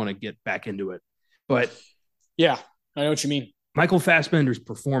don't really want to get back into it. But Yeah, I know what you mean. Michael Fassbender's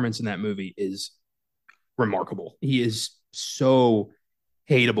performance in that movie is remarkable. He is so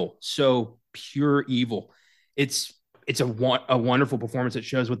hateable, so pure evil. It's a wonderful performance that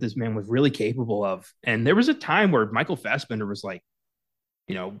shows what this man was really capable of. And there was a time where Michael Fassbender was like,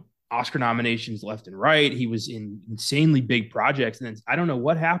 you know, Oscar nominations left and right. He was in insanely big projects, and then I don't know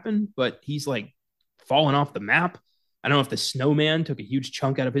what happened, but he's like fallen off the map. I don't know if the Snowman took a huge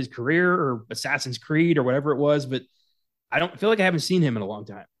chunk out of his career or Assassin's Creed or whatever it was, but I don't feel like I haven't seen him in a long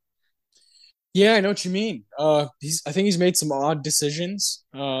time. Yeah, I know what you mean. I think he's made some odd decisions.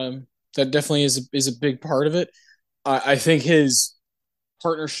 That definitely is a big part of it. I think his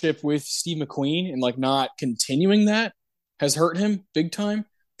partnership with Steve McQueen and like not continuing that has hurt him big time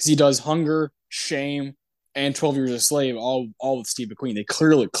because he does Hunger, Shame, and 12 Years a Slave all with Steve McQueen. They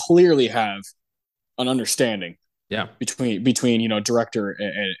clearly have an understanding Yeah. between director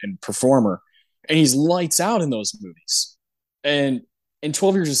and performer, and he's lights out in those movies. And in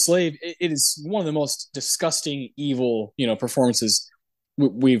 12 Years a Slave, it is one of the most disgusting, evil performances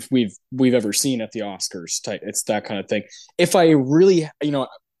we've ever seen at the Oscars. Type, it's that kind of thing. If I really,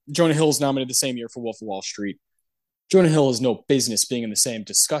 Jonah Hill's nominated the same year for Wolf of Wall Street. Jonah Hill has no business being in the same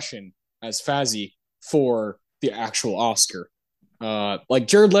discussion as Fazzy for the actual Oscar. Like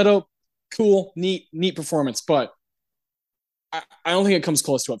Jared Leto, cool, neat performance, but I don't think it comes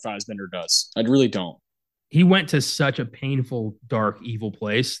close to what Fassbender does. I really don't. He went to such a painful, dark, evil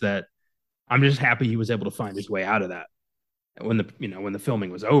place that I'm just happy he was able to find his way out of that when the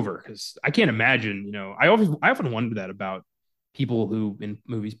filming was over. Because I can't imagine, I often wonder that about people who in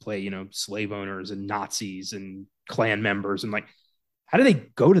movies play, slave owners and Nazis and Klan members, and like, how do they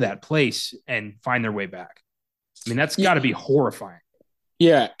go to that place and find their way back? I mean, that's got to be horrifying.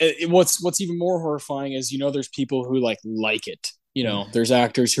 Yeah, what's even more horrifying is there's people who like it. There's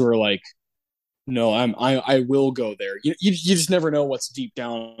actors who are like, no, I will go there. You just never know what's deep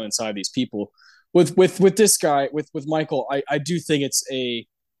down inside these people. With this guy with Michael, I do think it's a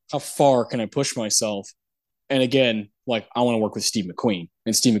how far can I push myself? And again, like I want to work with Steve McQueen,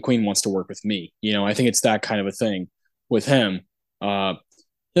 and Steve McQueen wants to work with me. I think it's that kind of a thing with him.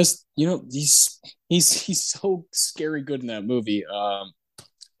 Just he's so scary good in that movie.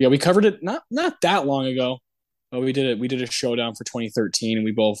 Yeah, we covered it not that long ago. But we did a showdown for 2013, and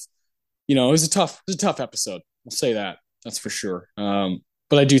we both, it was a tough episode. We'll say that. That's for sure.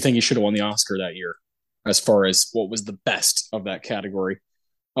 But I do think he should have won the Oscar that year, as far as what was the best of that category.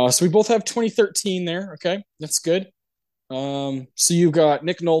 So we both have 2013 there. Okay, that's good. So you've got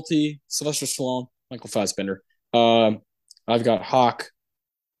Nick Nolte, Sylvester Stallone, Michael Fassbender. I've got Hawk,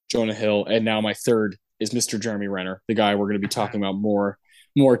 Jonah Hill, and now my third is Mr. Jeremy Renner, the guy we're going to be talking about more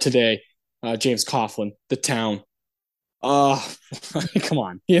today. James Coughlin, The Town. Come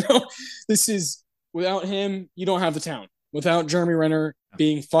on, this is without him, you don't have The Town. Without Jeremy Renner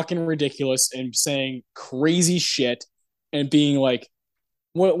being fucking ridiculous and saying crazy shit and being like,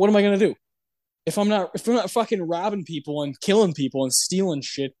 what am I gonna do? If I'm not fucking robbing people and killing people and stealing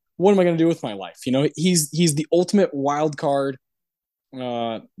shit, what am I gonna do with my life? He's the ultimate wild card.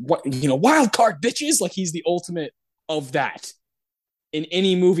 Wild card bitches. Like he's the ultimate of that in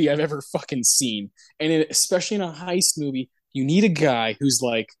any movie I've ever fucking seen. And especially in a heist movie, you need a guy who's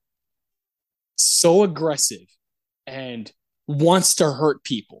like so aggressive and wants to hurt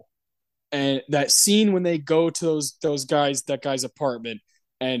people. And that scene when they go to that guy's apartment,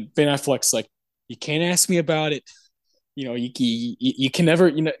 and Ben Affleck's like, "You can't ask me about it. You can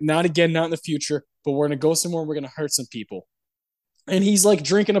never, not again, not in the future. But we're gonna go somewhere. And we're gonna hurt some people." And he's like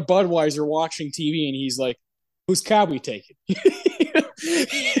drinking a Budweiser, watching TV, and he's like, "Whose cab we taking?"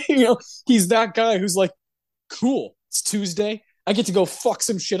 He's that guy who's like, "Cool, it's Tuesday. I get to go fuck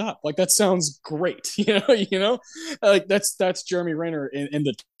some shit up. Like that sounds great." Like that's Jeremy Renner in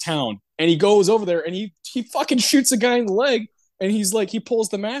The Town, and he goes over there and he fucking shoots a guy in the leg, and he's like, he pulls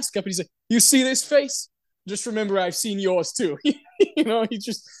the mask up and he's like, "You see this face? Just remember, I've seen yours too."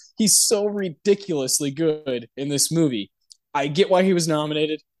 He's so ridiculously good in this movie. I get why he was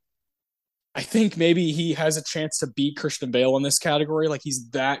nominated. I think maybe he has a chance to beat Christian Bale in this category. Like he's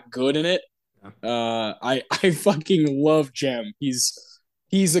that good in it. I fucking love Jem.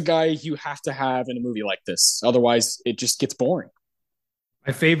 He's a guy you have to have in a movie like this. Otherwise, it just gets boring.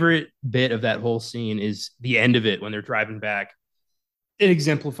 My favorite bit of that whole scene is the end of it when they're driving back. It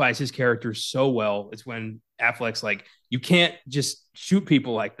exemplifies his character so well. It's when Affleck's like, "You can't just shoot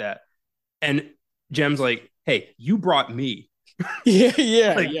people like that," and Jem's like, "Hey, you brought me Yeah,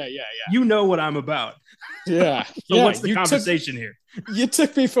 yeah, Like, yeah, yeah, you know what I'm about. yeah, So yeah. what's the conversation here? You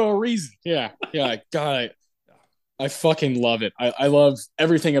took me for a reason. Yeah, yeah. God, I fucking love it. I love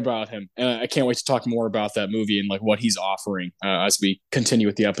everything about him, and I can't wait to talk more about that movie and like what he's offering as we continue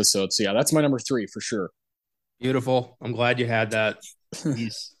with the episode. So yeah, that's my number three for sure. Beautiful. I'm glad you had that.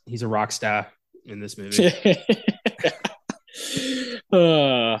 He's a rock star in this movie.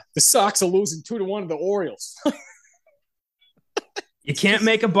 The Sox are losing 2-1 to the Orioles. You can't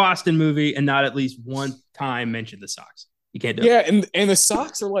make a Boston movie and not at least one time mention the Sox. You can't do it. Yeah, and the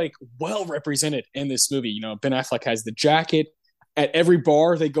Sox are like well represented in this movie. You know, Ben Affleck has the jacket at every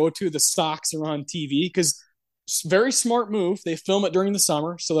bar they go to. The Sox are on TV because very smart move. They film it during the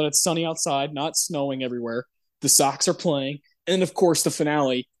summer so that it's sunny outside, not snowing everywhere. The Sox are playing, and of course, the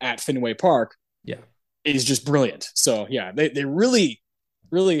finale at Fenway Park Yeah. is just brilliant. So yeah, they really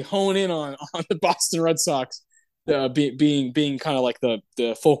hone in on the Boston Red Sox being kind of like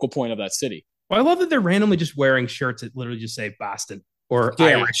the focal point of that city. Well, I love that they're randomly just wearing shirts that literally just say Boston or Yeah,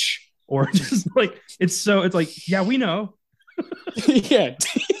 Irish or just like it's like, yeah, we know. yeah,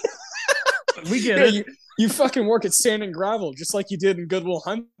 We get yeah. it. You fucking work at Sand and Gravel just like you did in Goodwill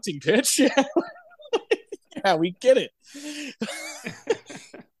Hunting, bitch. Yeah, yeah, we get it.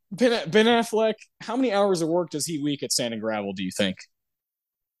 Ben Affleck, how many hours of work does he week at Sand and Gravel? Do you think?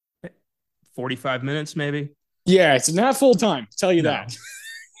 45 minutes, maybe. Yeah, it's not full time. Tell you No. that.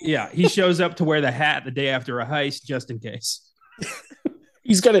 Yeah. He shows up to wear the hat the day after a heist just in case.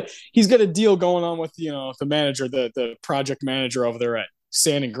 He's got a deal going on with the manager, the project manager over there at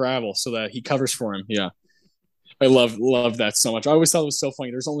Sand and Gravel, so that he covers for him. Yeah, I love that so much. I always thought it was so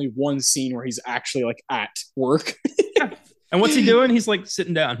funny. There's only one scene where he's actually like at work. Yeah. And what's he doing? He's like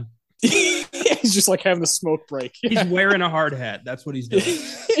sitting down. He's just like having a smoke break. He's wearing a hard hat. That's what he's doing.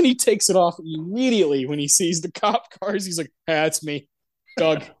 And he takes it off immediately when he sees the cop cars. He's like, "Ah, that's me,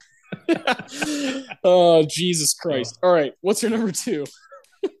 Doug." Oh, Jesus Christ! All right, what's your number two?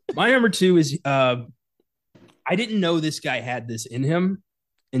 My number two is I didn't know this guy had this in him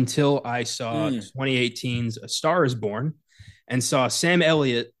until I saw 2018's A Star Is Born and saw Sam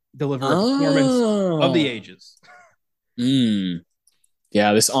Elliott deliver a performance of the ages.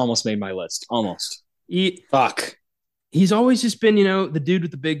 Yeah, this almost made my list. Almost. Fuck. He's always just been, the dude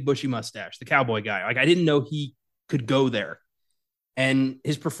with the big bushy mustache, the cowboy guy. Like, I didn't know he could go there. And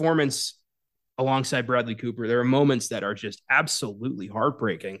his performance alongside Bradley Cooper, there are moments that are just absolutely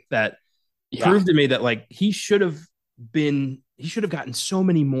heartbreaking that proved to me that like he should have gotten so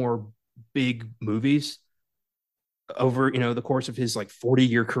many more big movies over, the course of his like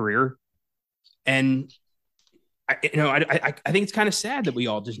 40-year career. And I think it's kind of sad that we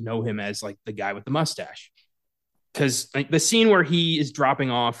all just know him as like the guy with the mustache. Because like the scene where he is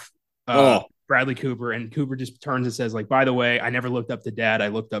dropping off Bradley Cooper and Cooper just turns and says like, by the way, I never looked up to Dad. I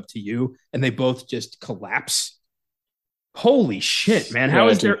looked up to you. And they both just collapse. Holy shit, man. How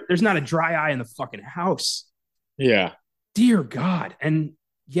is there's not a dry eye in the fucking house? Yeah. Dear God. And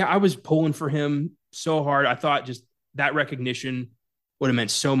yeah, I was pulling for him so hard. I thought just that recognition would have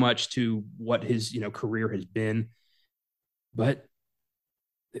meant so much to what his, career has been. But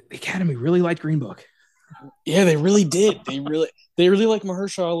the Academy really liked Green Book. Yeah, they really did. They really liked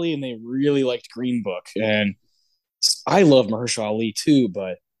Mahershala Ali, and they really liked Green Book. And I love Mahershala Ali too,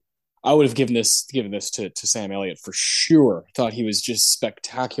 but I would have given this to Sam Elliott for sure. I thought he was just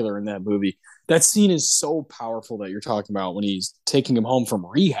spectacular in that movie. That scene is so powerful that you're talking about when he's taking him home from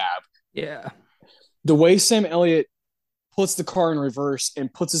rehab. Yeah. The way Sam Elliott puts the car in reverse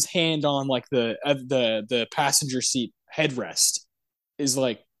and puts his hand on like the passenger seat headrest is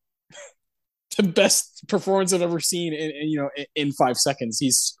like the best performance I've ever seen in 5 seconds.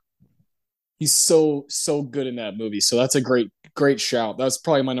 He's so good in that movie. So that's a great shout. That was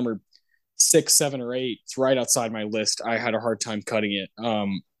probably my number 6, 7, or 8. It's right outside my list. I had a hard time cutting it.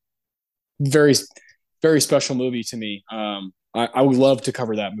 Very, very special movie to me. I would love to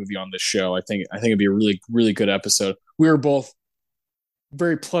cover that movie on this show. I think it'd be a really, really good episode. We were both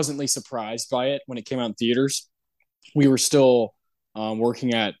very pleasantly surprised by it when it came out in theaters. We were still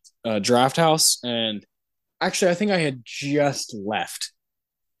working at Draft House, and actually, I think I had just left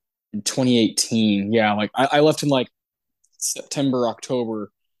in 2018. Yeah, like I left in like September,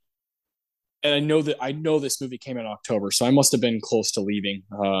 October, and I know this movie came out in October, so I must have been close to leaving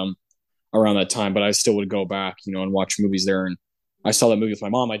around that time. But I still would go back, and watch movies there. And I saw that movie with my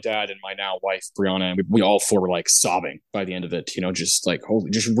mom, my dad, and my now wife Brianna, and we all four were like sobbing by the end of it. Just like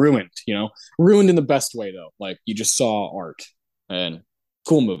just ruined. Ruined in the best way though. Like you just saw art and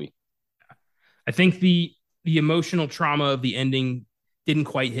cool movie. I think the emotional trauma of the ending didn't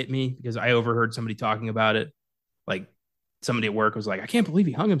quite hit me because I overheard somebody talking about it. Like somebody at work was like, I can't believe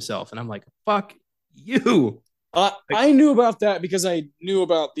he hung himself. And I'm like, fuck you. Like, I knew about that because I knew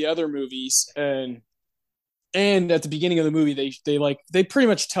about the other movies, and at the beginning of the movie, they pretty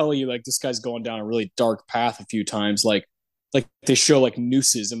much tell you like this guy's going down a really dark path a few times. Like they show like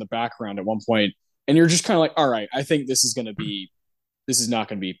nooses in the background at one point, and you're just kind of like, all right, I think this is not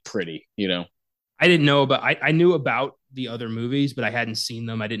gonna be pretty, you know? I didn't know about, I knew about the other movies, but I hadn't seen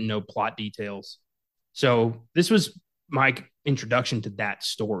them. I didn't know plot details. So this was my introduction to that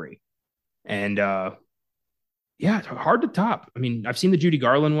story. And yeah, it's hard to top. I mean, I've seen the Judy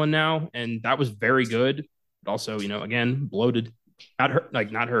Garland one now, and that was very good. But also, again, bloated. Not her,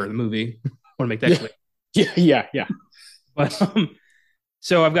 like not her, the movie. I want to make that Yeah, clear. yeah. But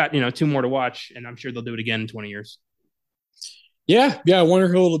so I've got two more to watch, and I'm sure they'll do it again in 20 years. Yeah. I wonder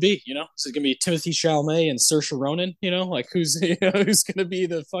who it'll be. Is it gonna be Timothy Chalamet and Saoirse Ronan? Like who's who's gonna be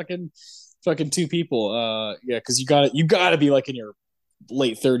the fucking two people? Yeah, because you gotta be like in your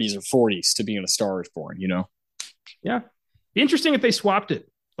late 30s or 40s to be in A Star Is Born. Yeah, be interesting if they swapped it,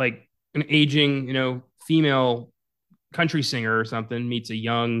 like an aging, female country singer or something meets a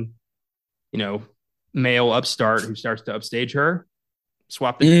young, you know, male upstart who starts to upstage her.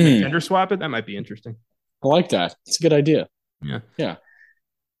 Swap it, Mm, gender swap it. That might be interesting. I like that. It's a good idea. Yeah. Yeah.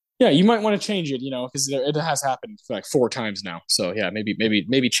 Yeah, you might want to change it, because it has happened like four times now. So yeah,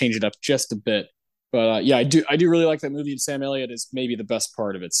 maybe change it up just a bit. But yeah, I do really like that movie, and Sam Elliott is maybe the best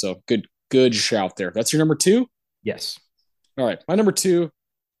part of it. So good shout there. That's your number two. Yes. All right, my number two.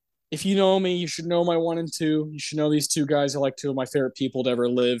 If you know me, you should know my one and two. You should know these two guys are like two of my favorite people to ever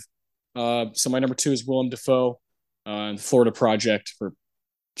live. So my number two is Willem Dafoe, in the Florida Project, for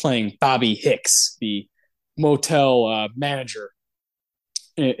playing Bobby Hicks, the motel manager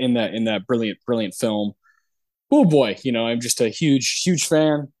in that brilliant film. Oh boy, I'm just a huge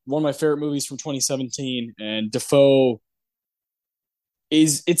fan. One of my favorite movies from 2017, and Defoe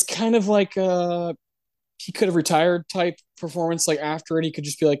it's kind of like he could have retired type performance. Like after it, he could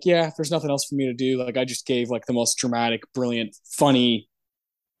just be like, yeah, there's nothing else for me to do. Like I just gave like the most dramatic, brilliant, funny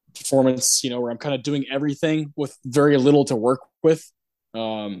performance. Where I'm kind of doing everything with very little to work with.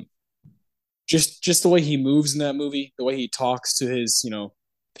 Um, just the way he moves in that movie, the way he talks to his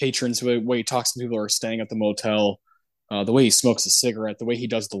patrons, the way he talks to people who are staying at the motel, the way he smokes a cigarette, the way he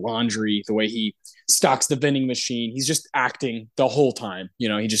does the laundry, the way he stocks the vending machine. He's just acting the whole time.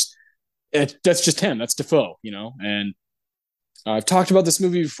 That's just him. That's Defoe. And I've talked about this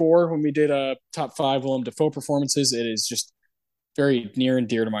movie before when we did a top five Willem Dafoe performances. It is just very near and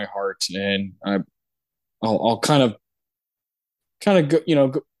dear to my heart, and I'll kind of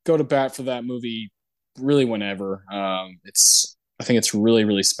go to bat for that movie really whenever. I think it's really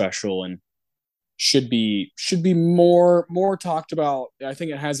really special and should be more talked about. I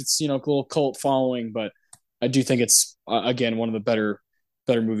think it has its little cult following, but I do think it's again one of the better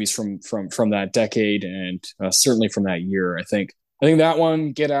movies from that decade, and certainly from that year. I think that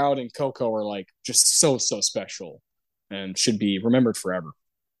one, Get Out, and Coco are like just so special and should be remembered forever.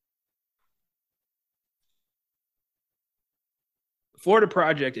 Florida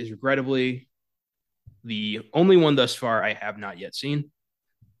Project is regrettably the only one thus far I have not yet seen.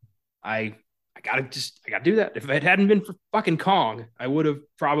 I gotta do that. If it hadn't been for fucking Kong, I would have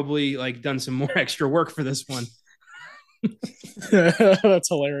probably like done some more extra work for this one. That's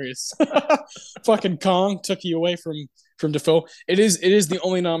hilarious. Fucking Kong took you away from Defoe. It is the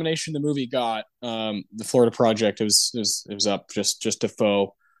only nomination the movie got. The Florida Project, it was up just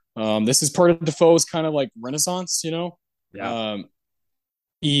Defoe. This is part of Defoe's kind of like renaissance. Yeah. Um,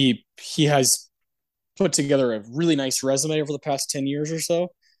 he has put together a really nice resume over the past 10 years or so,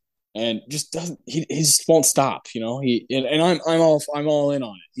 and just doesn't he just won't stop. And I'm all in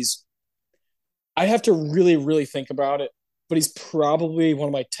on it. I have to really really think about it, but he's probably one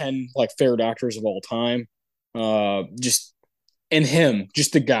of my 10 like favorite actors of all time. Just and him,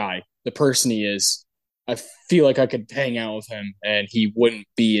 just the guy, the person he is. I feel like I could hang out with him and he wouldn't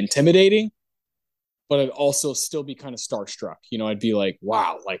be intimidating, but I'd also still be kind of starstruck. I'd be like,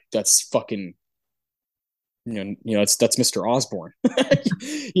 wow, like that's fucking, that's Mr. Osborne.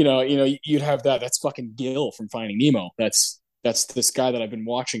 You'd have that. That's fucking Gil from Finding Nemo. That's this guy that I've been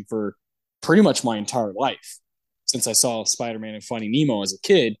watching for pretty much my entire life since I saw Spider-Man and Finding Nemo as a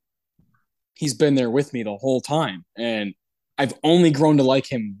kid. He's been there with me the whole time, and I've only grown to like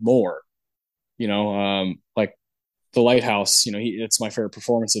him more. Like The Lighthouse. It's my favorite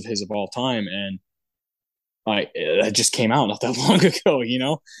performance of his of all time, and it just came out not that long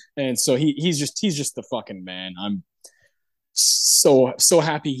ago. And so he's just the fucking man. I'm so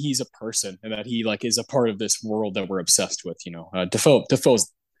happy he's a person and that he like is a part of this world that we're obsessed with.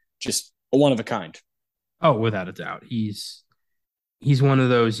 Defoe's just a one of a kind. Oh, without a doubt. He's one of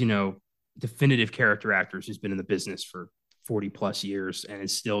those, definitive character actors who's been in the business for 40 plus years and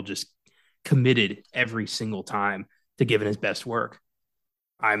is still just committed every single time to giving his best work.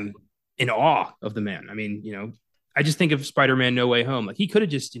 I'm in awe of the man. I mean, I just think of Spider-Man No Way Home. Like he could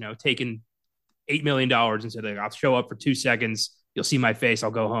have just, taken $8 million and said, like, I'll show up for 2 seconds. You'll see my face.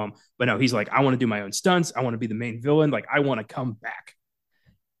 I'll go home. But no, he's like, I want to do my own stunts. I want to be the main villain. Like, I want to come back.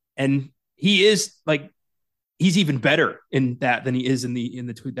 And he is like, he's even better in that than he is in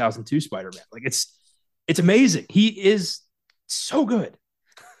the 2002 Spider-Man. Like, it's amazing. He is so good.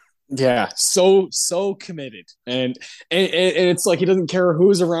 Yeah, so committed, and it's like he doesn't care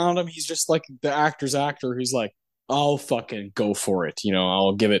who's around him. He's just like the actor's actor who's like, I'll fucking go for it.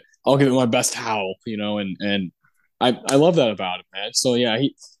 I'll give it my best howl. And I love that about him, man. So yeah,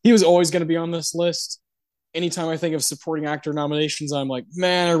 he was always going to be on this list. Anytime I think of supporting actor nominations, I'm like,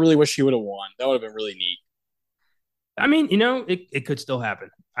 man, I really wish he would have won. That would have been really neat. I mean, it could still happen.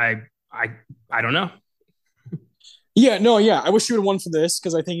 I I don't know. Yeah, no, yeah. I wish he would have won for this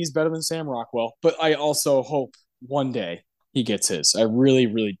because I think he's better than Sam Rockwell. But I also hope one day he gets his. I really,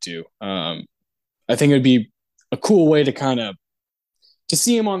 really do. I think it would be a cool way to kind of to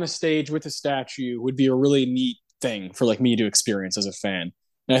see him on the stage with a statue would be a really neat thing for like me to experience as a fan.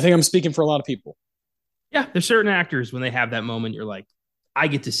 And I think I'm speaking for a lot of people. Yeah, there's certain actors when they have that moment, you're like, I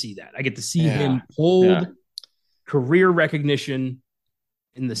get to see that. I get to see Yeah, him hold yeah, career recognition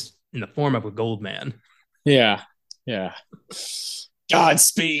in the form of a gold man. yeah, yeah.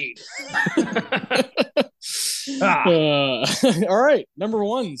 Godspeed. Ah, All right, number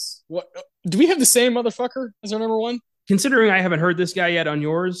ones. What do we have the same motherfucker as our number one? considering I haven't heard this guy yet on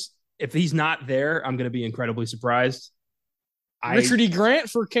yours, if he's not there, I'm going to be incredibly surprised. I Richard E. Grant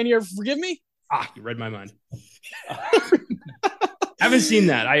for Can You Ever Forgive Me? you read my mind. I haven't seen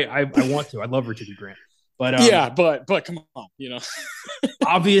that. I want to. I love Richard E. Grant, but Yeah, but come on,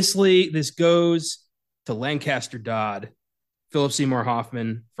 obviously this goes to Lancaster Dodd, Philip Seymour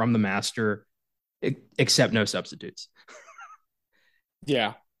Hoffman from The Master, except no substitutes.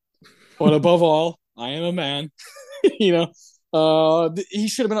 Yeah. But above all, I am a man. you know, he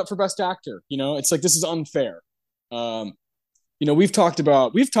should have been up for best actor. It's like this is unfair. Um, we've talked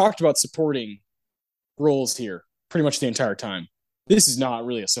about supporting roles here pretty much the entire time. This is not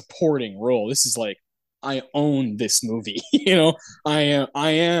really a supporting role. This is like I own this movie. I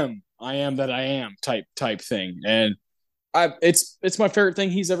am that I am type thing, and it's my favorite thing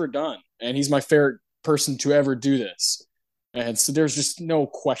he's ever done, and he's my favorite person to ever do this. And so there's just no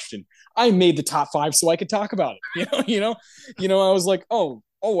question. I made the top five so I could talk about it. I was like,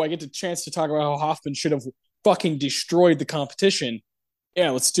 I get the chance to talk about how Hoffman should have fucking destroyed the competition. Yeah,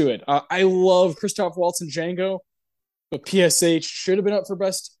 let's do it. I love Christoph Waltz and Django, but PSH should have been up for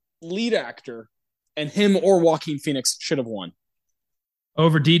best lead actor, and him or Joaquin Phoenix should have won.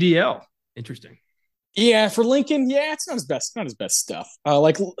 Over DDL. Interesting. Yeah, for Lincoln, yeah, it's not his best stuff.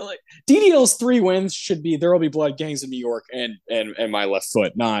 Like DDL's three wins should be There Will Be Blood, Gangs of New York, and My Left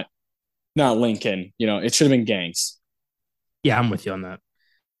Foot, not Lincoln. It should have been Gangs. Yeah, I'm with you on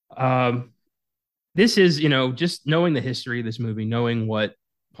that. This is, just knowing the history of this movie, knowing what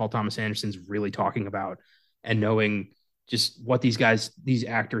Paul Thomas Anderson's really talking about, and knowing just what these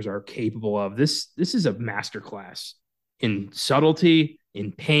actors are capable of. This is a masterclass in subtlety,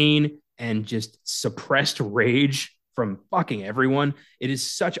 in pain, and just suppressed rage from fucking everyone. It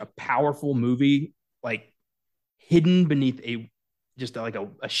is such a powerful movie, like hidden beneath a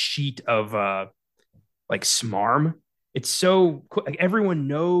sheet of like smarm. It's so like everyone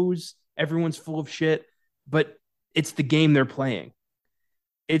knows everyone's full of shit, but it's the game they're playing.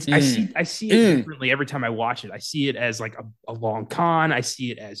 It's I see it differently every time I watch it. I see it as like a long con. I see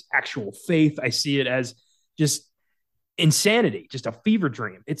it as actual faith. I see it as just insanity, just a fever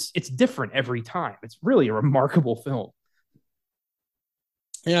dream. It's different every time. It's really a remarkable film.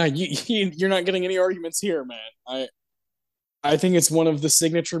 Yeah, you're not getting any arguments here, man. I think it's one of the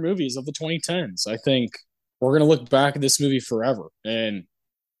signature movies of the 2010s. I think we're gonna look back at this movie forever, and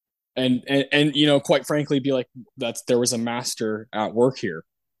quite frankly, be like, there was a master at work here,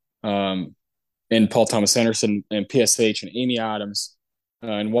 in Paul Thomas Anderson and PSH and Amy Adams,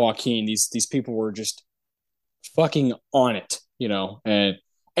 and Joaquin. These people were just fucking on it, and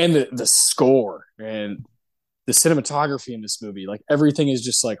the score and the cinematography in this movie, like everything is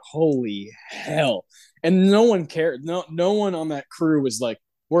just like holy hell. And no one cared. No one on that crew was like,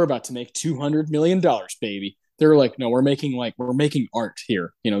 we're about to make $200 million, baby. They're like, no, we're making art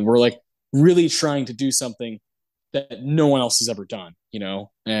here. We're like really trying to do something that no one else has ever done.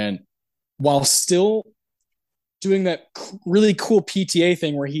 And while still doing that really cool PTA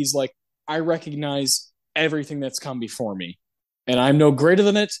thing where he's like, I recognize everything that's come before me. And I'm no greater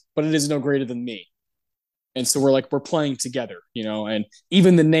than it, but it is no greater than me. And so we're playing together, you know, and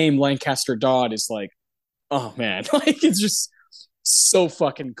even the name Lancaster Dodd is like, oh man, like it's just so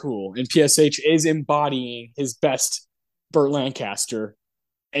fucking cool. And PSH is embodying his best Burt Lancaster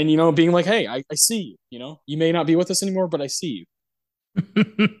and, you know, being like, hey, I see you, you know, you may not be with us anymore, but I see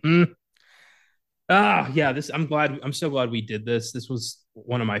you. Yeah, I'm so glad we did this. This was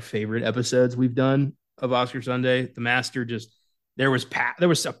one of my favorite episodes we've done of Oscar Sunday. The Master just there was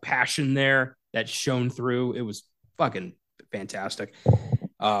a passion there that shone through. It was fucking fantastic.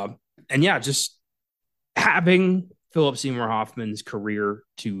 And yeah, just having Philip Seymour Hoffman's career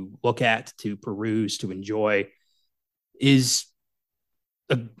to look at, to peruse, to enjoy is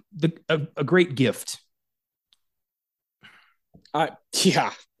a, a great gift.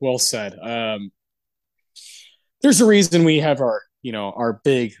 Yeah, well said. There's a reason we have our, you know, our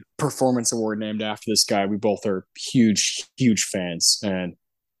big performance award named after this guy. We both are huge fans. And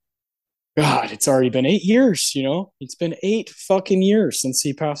God, it's already been 8 years, you know? It's been 8 fucking years since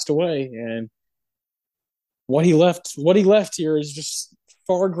he passed away. And what he left here is just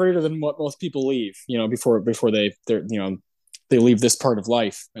far greater than what most people leave, you know, before they're, you know, they leave this part of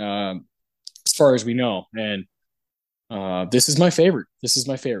life, as far as we know. And this is my favorite. This is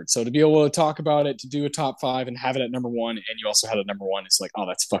my favorite. So to be able to talk about it, to do a top five and have it at number one, and you also had it number one, it's like, oh,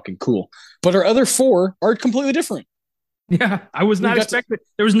 that's fucking cool. But our other four are completely different. Yeah, I was not expecting.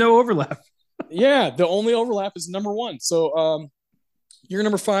 There was no overlap. Yeah, the only overlap is number one. So your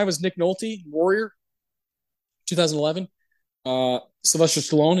number five was Nick Nolte, Warrior, 2011. Sylvester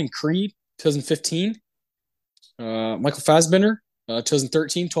Stallone in Creed, 2015. Michael Fassbender,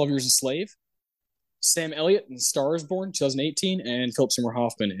 2013, 12 Years a Slave. Sam Elliott in Star is Born, 2018, and Philip Seymour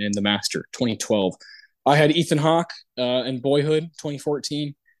Hoffman in The Master, 2012. I had Ethan Hawke in Boyhood,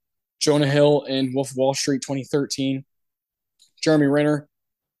 2014. Jonah Hill in Wolf of Wall Street, 2013. Jeremy Renner,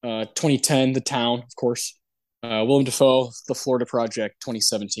 2010, The Town, of course. Willem Dafoe, The Florida Project,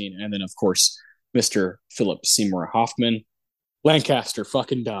 2017. And then, of course, Mr. Philip Seymour Hoffman. Lancaster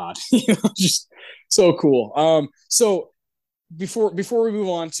fucking Dodd. Just so cool. So before we move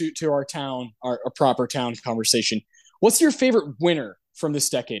on to our town, our proper town conversation, what's your favorite winner from this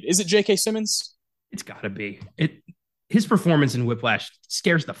decade? Is it J.K. Simmons? It's got to be. His performance in Whiplash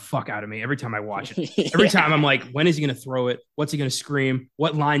scares the fuck out of me every time I watch it. Yeah. Every time I'm like, when is he going to throw it? What's he going to scream?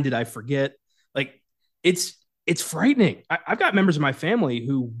 What line did I forget? Like, it's frightening. I've got members of my family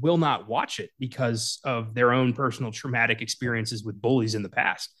who will not watch it because of their own personal traumatic experiences with bullies in the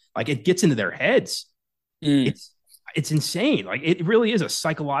past. Like, it gets into their heads. It's insane. Like, it really is a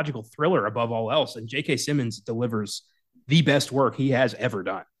psychological thriller above all else. And J.K. Simmons delivers the best work he has ever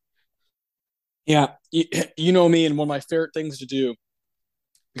done. Yeah, you know me, and one of my favorite things to do,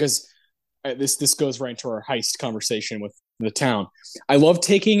 because this goes right into our heist conversation with the town. I love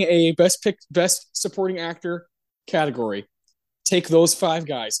taking a best supporting actor category, take those five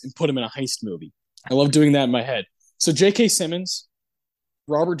guys and put them in a heist movie. I love doing that in my head. So J.K. Simmons,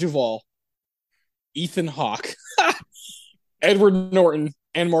 Robert Duvall, Ethan Hawke, Edward Norton,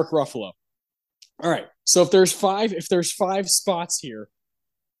 and Mark Ruffalo. All right. So if there's five spots here,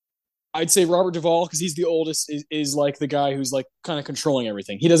 I'd say Robert Duvall, because he's the oldest, is like the guy who's like kind of controlling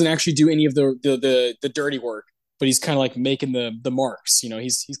everything. He doesn't actually do any of the dirty work, but he's kind of like making the marks. You know,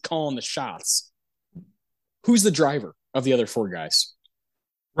 he's calling the shots. Who's the driver of the other four guys?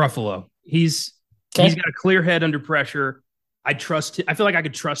 Ruffalo. He's got a clear head under pressure. I trust. I feel like I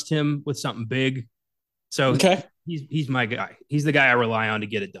could trust him with something big. So he's my guy. He's the guy I rely on to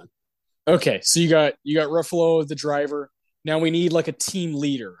get it done. Okay, so you got Ruffalo, the driver. Now we need like a team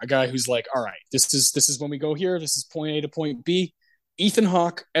leader, a guy who's like, all right, this is when we go here. This is point A to point B. Ethan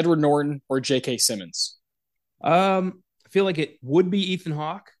Hawke, Edward Norton, or J.K. Simmons? I feel like it would be Ethan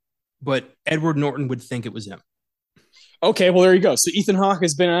Hawke, but Edward Norton would think it was him. Okay, well there you go. So Ethan Hawke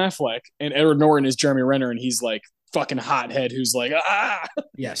has Ben Affleck, and Edward Norton is Jeremy Renner, and he's like fucking hothead who's like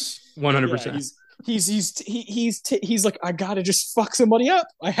Yes, 100%. He's like, I gotta just fuck somebody up.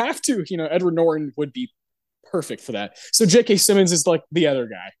 I have to. You know, Edward Norton would be perfect for that. So J.K. Simmons is like the other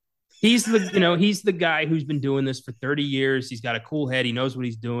guy. He's the guy who's been doing this for 30 years. He's got a cool head. He knows what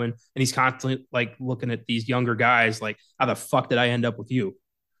he's doing. And he's constantly like looking at these younger guys like, how the fuck did I end up with you?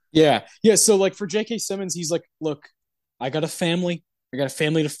 Yeah. Yeah. So like for J.K. Simmons, he's like, look, I got a family. I got a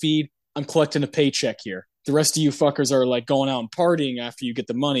family to feed. I'm collecting a paycheck here. The rest of you fuckers are like going out and partying after you get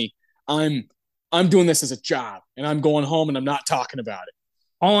the money. I'm doing this as a job, and I'm going home and I'm not talking about it.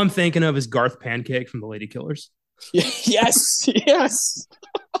 All I'm thinking of is Garth Pancake from the Lady Killers. Yes.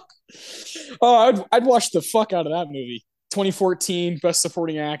 Oh, I'd watch the fuck out of that movie. 2014, Best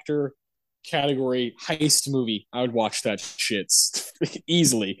Supporting Actor. category heist movie, I would watch that shit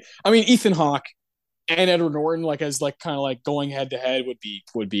easily. I mean, Ethan Hawke and Edward Norton, like as like kind of like going head to head,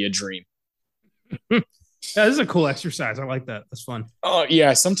 would be a dream. Yeah, this is a cool exercise. I like that. That's fun. Oh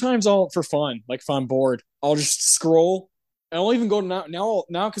yeah, sometimes I'll for fun, like if I'm bored, I'll just scroll. And I'll even go to now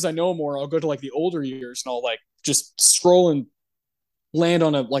because I know more. I'll go to like the older years and I'll like just scroll and land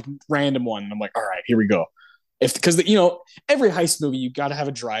on a like random one. And I'm like, all right, here we go. If because every heist movie you got to have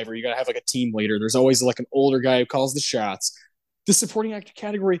a driver, you got to have like a team leader. There's always like an older guy who calls the shots. The supporting actor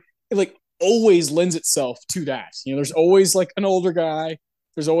category it like always lends itself to that. There's always like an older guy.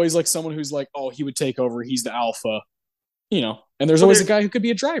 There's always like someone who's like, oh, he would take over. He's the alpha. And there's Well, always a guy who could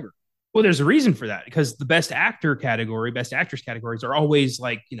be a driver. well, there's a reason for that because the best actor category, best actress categories are always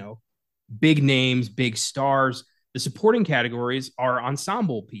like, big names, big stars. The supporting categories are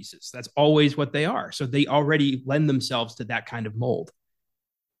ensemble pieces. That's always what they are. So they already lend themselves to that kind of mold.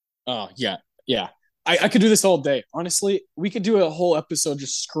 Oh yeah, yeah. I could do this all day. Honestly, we could do a whole episode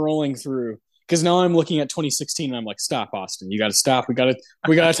just scrolling through because now I'm looking at 2016 and I'm like, stop, Austin. You got to stop. We got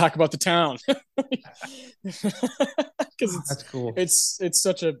to talk about the town because That's cool. it's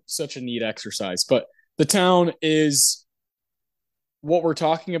such a neat exercise. But the town is what we're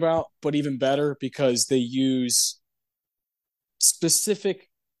talking about, but even better because they use specific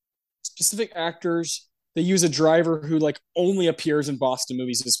specific actors. They use a driver who like only appears in Boston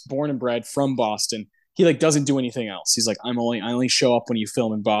movies, is born and bred from Boston. He like doesn't do anything else. He's like, I only show up when you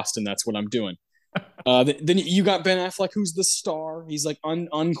film in Boston. That's what I'm doing. Then you got Ben Affleck, who's the star. He's like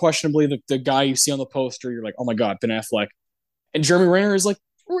unquestionably the guy you see on the poster. You're like, oh my god, Ben Affleck. And Jeremy Renner is like,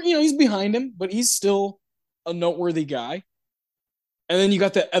 he's behind him, but he's still a noteworthy guy. And then you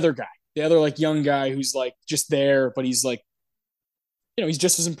got the other guy, the other like young guy who's like just there, but he's like, he's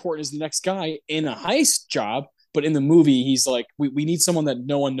just as important as the next guy in a heist job. But in the movie, he's like, we need someone that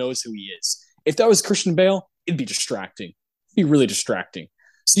no one knows who he is. If that was Christian Bale, it'd be distracting. It'd be really distracting.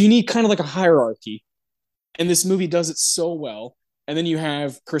 So you need kind of like a hierarchy. And this movie does it so well. And then you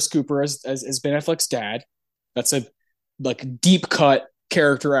have Chris Cooper as Ben Affleck's dad. That's a like deep cut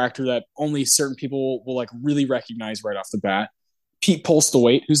character actor that only certain people will like really recognize right off the bat. Pete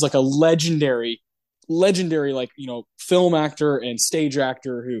Postlewaite, who's like a legendary like film actor and stage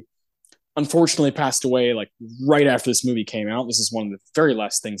actor who unfortunately passed away like right after this movie came out. This is one of the very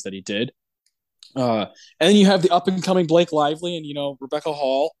last things that he did. And then you have the up and coming Blake Lively and Rebecca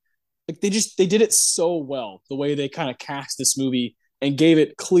Hall. Like they did it so well the way they kind of cast this movie and gave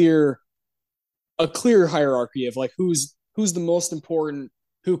it a clear hierarchy of like who's the most important,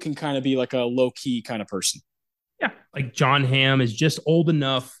 who can kind of be like a low key kind of person. Yeah. Like John Hamm is just old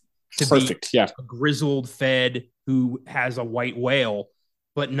enough to Perfect. be Yeah. a grizzled Fed who has a white whale,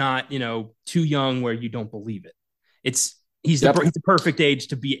 but not, too young where you don't believe it. He's the perfect age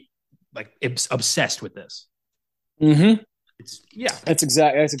to be like obsessed with this. Mm-hmm. Yeah. That's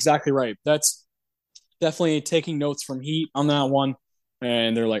exactly right. That's definitely taking notes from Heat on that one.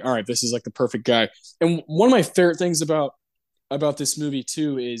 And they're like, all right, this is like the perfect guy. And one of my favorite things about this movie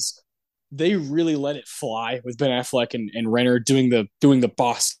too is they really let it fly with Ben Affleck and Renner doing the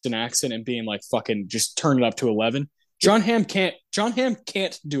Boston accent and being like fucking just turn it up to 11. John Hamm can't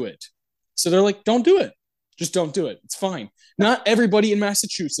do it. So they're like, don't do it. Just don't do it. It's fine. Not everybody in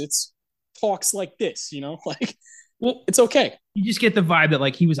Massachusetts talks like this, like Well, it's okay. you just get the vibe that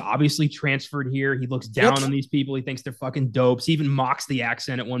like he was obviously transferred here. He looks down on these people. He thinks they're fucking dopes. He even mocks the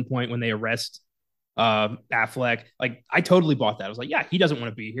accent at one point when they arrest Affleck. Like I totally bought that. I was like, yeah, he doesn't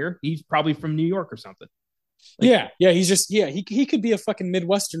want to be here. He's probably from New York or something. Like, yeah. He's just he could be a fucking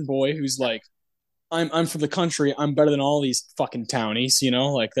Midwestern boy who's like, I'm from the country. I'm better than all these fucking townies.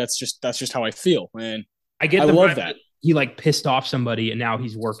 Like that's just how I feel, man. I love that. He like pissed off somebody, and now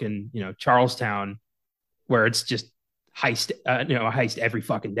he's working, Charlestown, where it's just heist, a heist every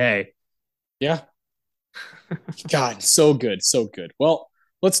fucking day. Yeah. God, so good, so good. Well,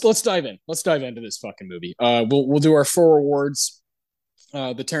 let's dive in. Let's dive into this fucking movie. We'll do our 4 awards.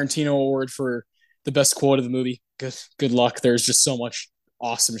 The Tarantino Award for the best quote of the movie. Good luck. There's just so much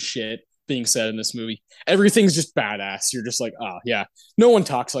awesome shit being said in this movie. Everything's just badass. You're just like, oh yeah, no one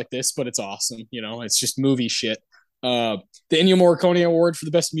talks like this, but it's awesome. It's just movie shit. The Ennio Morricone Award for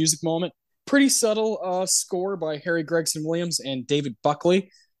the best music moment. Pretty subtle score by Harry Gregson Williams and David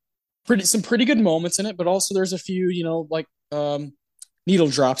Buckley. Some pretty good moments in it, but also there's a few, needle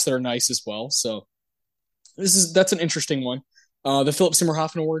drops that are nice as well. So that's an interesting one. The Philip Seymour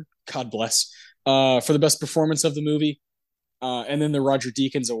Hoffman Award, God bless, for the best performance of the movie. And then the Roger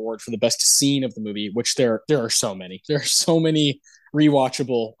Deakins Award for the best scene of the movie, which there are so many. There are so many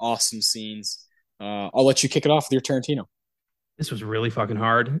rewatchable, awesome scenes. I'll let you kick it off with your Tarantino. this was really fucking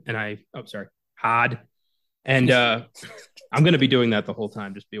hard. And oh, sorry, hard. And I'm going to be doing that the whole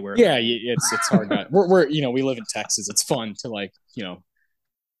time. Just be aware of Yeah, that. it's hard not. We're we live in Texas. It's fun to like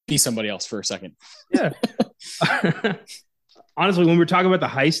be somebody else for a second. Yeah. Honestly, when we were talking about the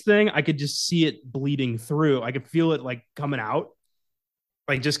heist thing, I could just see it bleeding through. I could feel it like coming out.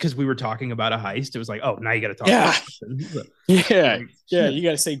 Like just because we were talking about a heist, it was like, oh, now you got to talk. Yeah, about yeah, like, yeah. You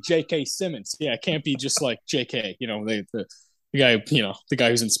got to say J.K. Simmons. Yeah, it can't be just like J.K. The guy, the guy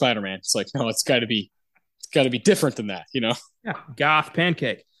who's in Spider-Man. It's like, no, it's got to be different than that. Yeah, goth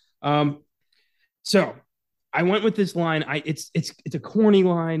pancake. So I went with this line. It's a corny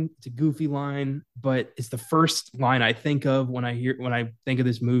line, it's a goofy line, but it's the first line I think of when I think of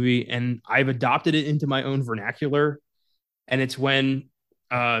this movie, and I've adopted it into my own vernacular. And it's when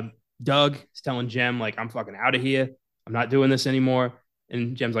Doug is telling Jem, like, I'm fucking out of here. I'm not doing this anymore.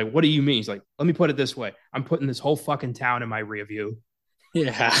 And Jem's like, what do you mean? He's like, let me put it this way. I'm putting this whole fucking town in my rear view.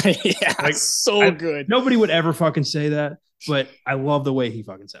 Yeah, yeah, Like, so good. Nobody would ever fucking say that, but I love the way he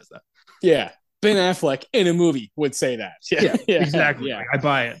fucking says that. Yeah, Ben Affleck in a movie would say that. Yeah, Yeah, yeah, exactly. yeah. Like, I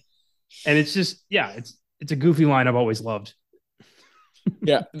buy it. And it's just, yeah, it's a goofy line I've always loved.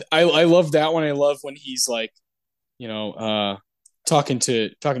 Yeah, I love that one. I love when he's like, talking to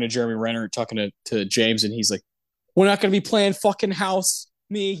Jeremy Renner, talking to James, and he's like, "We're not gonna be playing fucking house,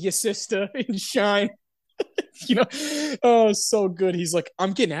 me, your sister, and Shine." Oh, so good. He's like,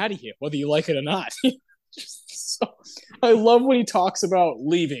 "I'm getting out of here, whether you like it or not." So, I love when he talks about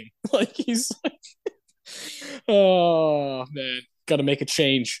leaving. Like he's like, "Oh man, got to make a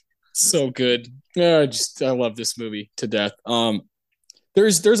change." So good. I love this movie to death.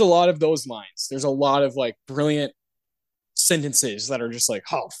 There's a lot of those lines. There's a lot of like brilliant sentences that are just like,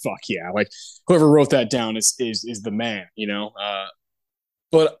 oh fuck yeah, like whoever wrote that down is the man.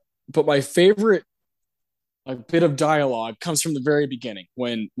 But my favorite like bit of dialogue comes from the very beginning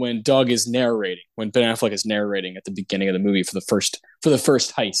when Doug is narrating, when Ben Affleck is narrating at the beginning of the movie for the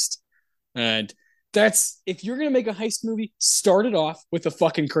first heist. And that's, if you're gonna make a heist movie, start it off with a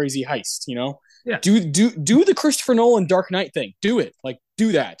fucking crazy heist. Yeah. Do the Christopher Nolan Dark Knight thing. Do it. Like,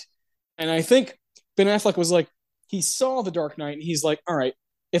 do that. And I think Ben Affleck was like, he saw the Dark Knight and he's like, all right,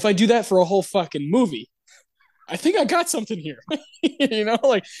 if I do that for a whole fucking movie, I think I got something here.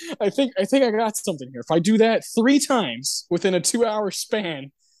 Like I think I got something here. If I do that 3 times within a 2-hour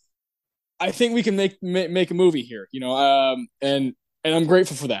span, I think we can make a movie here. And I'm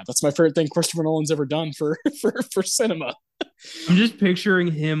grateful for that. That's my favorite thing Christopher Nolan's ever done for cinema. I'm just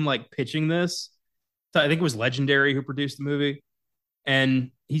picturing him like pitching this. So I think it was Legendary who produced the movie. And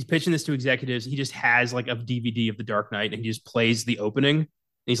he's pitching this to executives. He just has like a DVD of The Dark Knight and he just plays the opening. And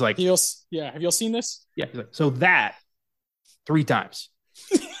he's like, yeah, have y'all seen this? Yeah. He's like, so that 3 times.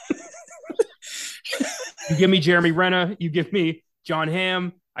 You give me Jeremy Renner, you give me John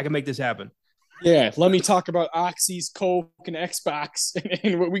Hamm, I can make this happen. Yeah, let me talk about Oxys, Coke, and Xbox,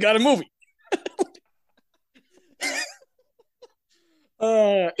 and we got a movie.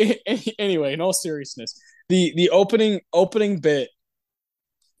 Anyway, in all seriousness, the opening bit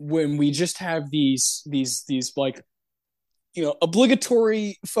when we just have these like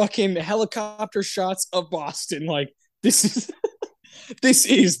obligatory fucking helicopter shots of Boston, like this is this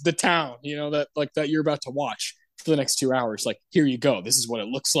is the town that you're about to watch for the next 2 hours. Like, here you go, this is what it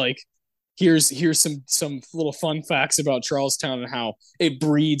looks like. Here's some little fun facts about Charlestown and how it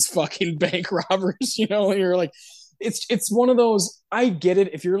breeds fucking bank robbers. And you're like, it's one of those. I get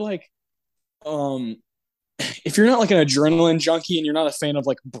it if you're like, if you're not like an adrenaline junkie and you're not a fan of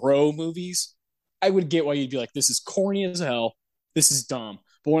like bro movies, I would get why you'd be like, this is corny as hell, this is dumb.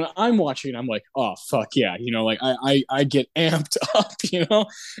 But when I'm watching it, I'm like, oh fuck yeah, like I get amped up,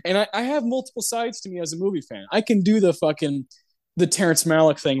 and I have multiple sides to me as a movie fan. I can do the Terrence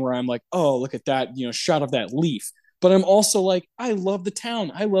Malick thing where I'm like, oh, look at that, shot of that leaf. But I'm also like, I love the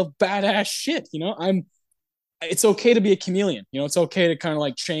town. I love badass shit. It's okay to be a chameleon. It's okay to kind of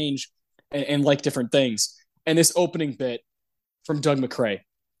like change and like different things. And this opening bit from Doug McRae,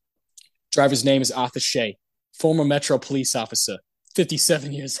 driver's name is Arthur Shea, former Metro police officer,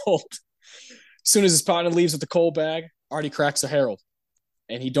 57 years old. As soon as his partner leaves with the coal bag, Artie cracks a herald,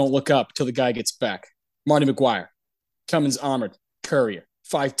 and he don't look up till the guy gets back. Marty McGuire, Cummins armored, courier,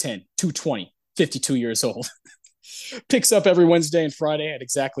 5'10", 220, 52 years old. Picks up every Wednesday and Friday at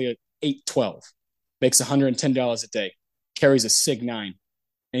exactly 8:12. Makes $110 a day. Carries a Sig 9,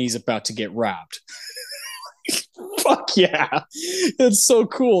 and he's about to get robbed. Fuck yeah. It's so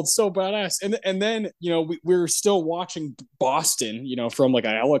cool. It's so badass. And then, we're still watching Boston, from like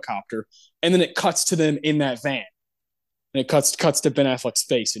a helicopter. And then it cuts to them in that van. And it cuts to Ben Affleck's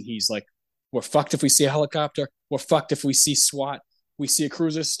face. And he's like, we're fucked if we see a helicopter. we're fucked if we see SWAT. We see a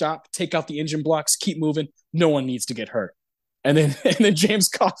cruiser, stop, take out the engine blocks, keep moving. No one needs to get hurt. And then James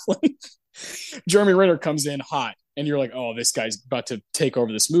Coughlin, Jeremy Renner comes in hot, and you're like, oh, this guy's about to take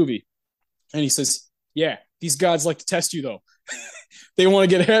over this movie. And he says, yeah, these gods like to test you though. They want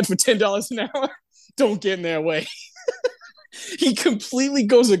to get ahead for $10 an hour. Don't get in their way. He completely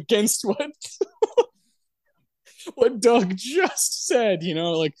goes against what Doug just said.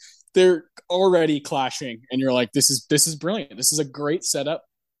 Like they're already clashing, and you're like, this is brilliant. This is a great setup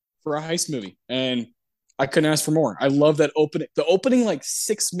for a heist movie, and I couldn't ask for more. I love that opening. The opening like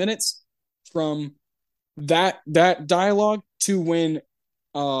 6 minutes from that dialogue to when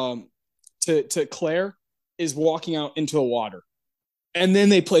to Claire is walking out into the water. And then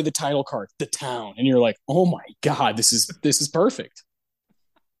they play the title card, The Town, and you're like, "Oh my god, this is perfect."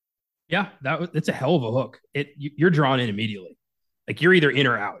 Yeah, it's a hell of a hook. You're drawn in immediately. Like you're either in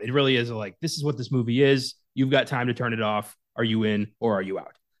or out. It really is like this is what this movie is. You've got time to turn it off. Are you in or are you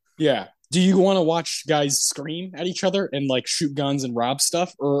out? Yeah. Do you want to watch guys scream at each other and like shoot guns and rob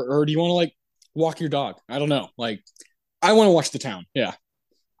stuff, or do you want to like walk your dog? I don't know. Like, I want to watch The Town. Yeah.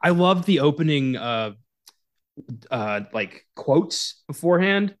 I love the opening like quotes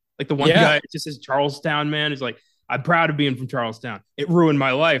beforehand. Like the one guy just says Charlestown, man, is like, I'm proud of being from Charlestown. It ruined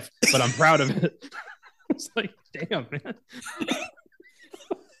my life, but I'm proud of it. It's like, damn, man.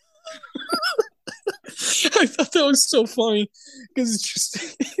 I thought that was so funny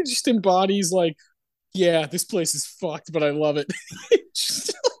because it just embodies like, yeah, this place is fucked, but I love it.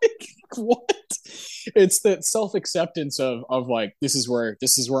 Just like, what? It's that self-acceptance of like, this is where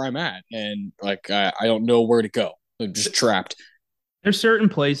I'm at, and like I don't know where to go. I'm just trapped. There's certain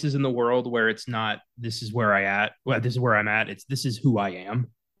places in the world where it's not this is where this is where I'm at. It's this is who I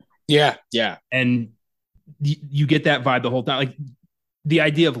am. Yeah, yeah. And you get that vibe the whole time. Like the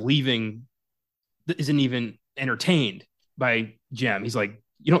idea of leaving isn't even entertained by Jem. He's like,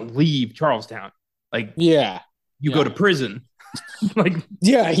 you don't leave Charlestown. Like, yeah, you go to prison. Like,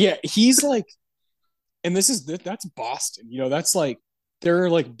 yeah. He's like, and that's Boston. That's like, there are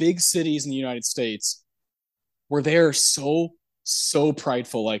like big cities in the United States where they're so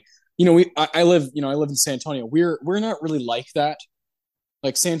prideful. Like, I live in San Antonio. We're not really like that.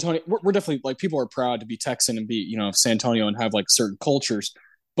 Like San Antonio, we're definitely like, people are proud to be Texan and be, San Antonio and have like certain cultures.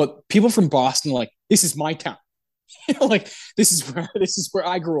 But people from Boston are like, this is my town. Like this is where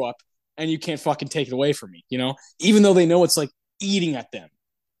I grew up, and you can't fucking take it away from me. Even though they know it's like eating at them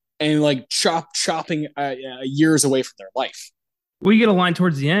and like chopping years away from their life. Well, you get a line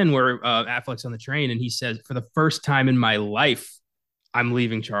towards the end where Affleck's on the train and he says, "For the first time in my life, I'm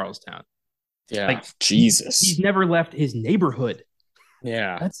leaving Charlestown." Yeah, like Jesus, he's never left his neighborhood.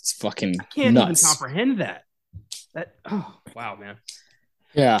 Yeah, that's fucking. I can't nuts. even comprehend that. Oh wow, man.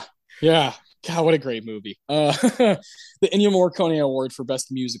 Yeah. God, what a great movie. The Ennio Morricone Award for Best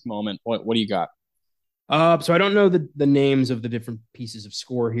Music Moment. What do you got? So I don't know the names of the different pieces of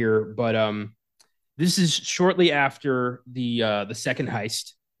score here, but this is shortly after the second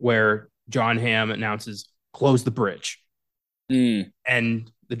heist where John Hamm announces close the bridge,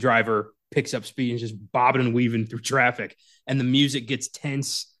 and the driver picks up speed and just bobbing and weaving through traffic, and the music gets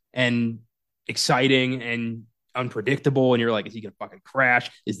tense and exciting and unpredictable, and you're like, is he gonna fucking crash?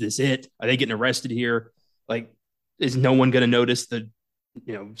 Is this it? Are they getting arrested here? Like, is no one gonna notice the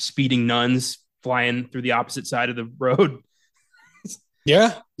speeding nuns flying through the opposite side of the road?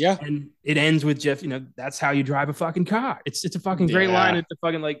 Yeah. And it ends with Jeff, that's how you drive a fucking car. It's a fucking great line. It's a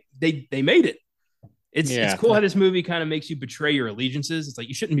fucking like they made it. It's cool how this movie kind of makes you betray your allegiances. It's like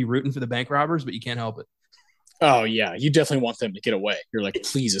you shouldn't be rooting for the bank robbers, but you can't help it. Oh yeah, you definitely want them to get away. You're like,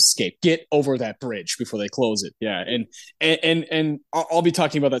 please escape, get over that bridge before they close it. Yeah, and I'll be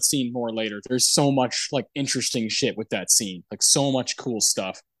talking about that scene more later. There's so much like interesting shit with that scene, like so much cool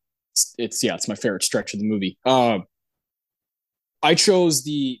stuff. It's my favorite stretch of the movie. I chose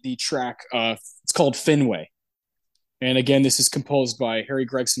the track. It's called Fenway, and again, this is composed by Harry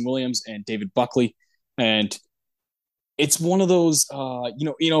Gregson Williams and David Buckley, and it's one of those,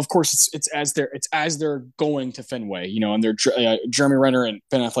 of course, it's as they're going to Fenway, and they're Jeremy Renner and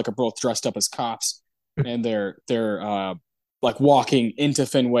Ben Affleck are both dressed up as cops, and they're like walking into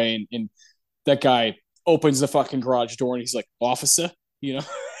Fenway, and that guy opens the fucking garage door, and he's like, "Officer,"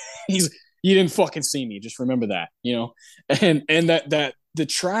 he's, "You didn't fucking see me. Just remember that," and that the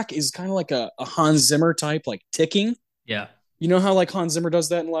track is kind of like a Hans Zimmer type, like ticking. Yeah, you know how like Hans Zimmer does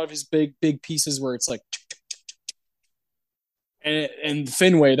that in a lot of his big pieces where it's like. And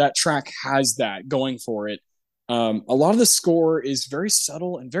Fenway, that track has that going for it. A lot of the score is very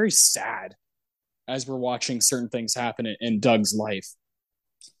subtle and very sad as we're watching certain things happen in Doug's life.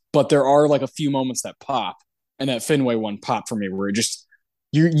 But there are like a few moments that pop. and that Fenway one popped for me where it just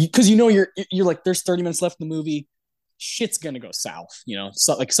because you're like there's 30 minutes left in the movie, shit's gonna go south,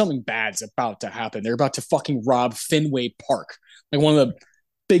 so like something bad's about to happen. They're about to fucking rob Fenway Park, like one of the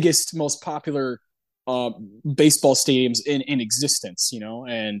biggest, most popular uh, baseball stadiums in existence,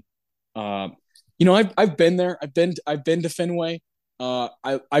 and uh, I've been there. I've been to Fenway.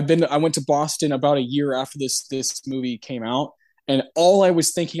 I went to Boston about a year after this movie came out, and all I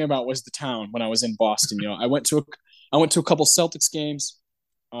was thinking about was the town when I was in Boston. I went to a couple Celtics games.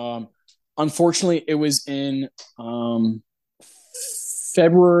 Um, Unfortunately, it was in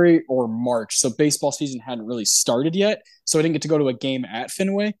February or March, so baseball season hadn't really started yet. So I didn't get to go to a game at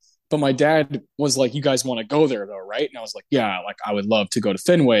Fenway. But my dad was like, "You guys want to go there, though, right?" And I was like, "Yeah, like I would love to go to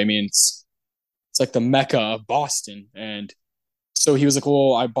Fenway. I mean, it's like the mecca of Boston." And so he was like,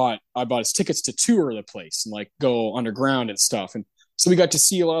 "Well, I bought his tickets to tour the place and like go underground and stuff." And so we got to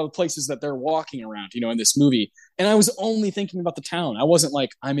see a lot of the places that they're walking around, in this movie. And I was only thinking about the town. I wasn't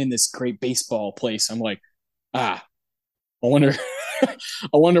like, I'm in this great baseball place. I'm like, ah, I wonder, I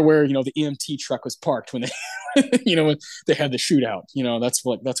wonder where the EMT truck was parked when when they had the shootout. That's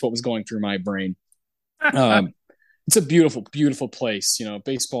what was going through my brain. Um, it's a beautiful, beautiful place.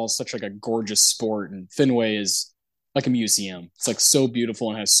 Baseball is such like a gorgeous sport, and Fenway is like a museum. It's like so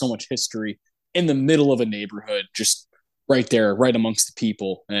beautiful and has so much history in the middle of a neighborhood, just right there, right amongst the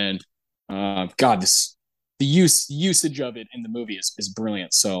people. And God, the usage of it in the movie is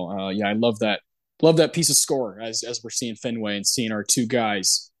brilliant. So yeah, I love that piece of score as we're seeing Fenway and seeing our two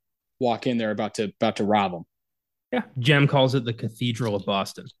guys walk in there about to rob them. Yeah. Jem calls it the Cathedral of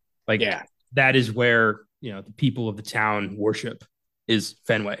Boston. Like Yeah, that is where, the people of the town worship is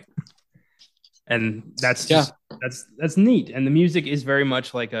Fenway. And that's yeah, just that's neat. And the music is very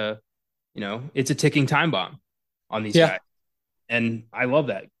much like it's a ticking time bomb on these yeah, guys. And I love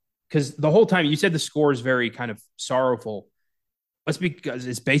that. Because the whole time you said the score is very kind of sorrowful. That's because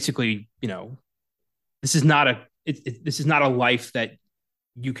it's basically, this is not this is not a life that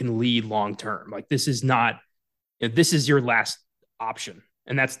you can lead long term. Like this is not this is your last option.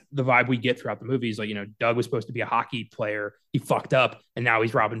 And that's the vibe we get throughout the movies. Like, Doug was supposed to be a hockey player. He fucked up and now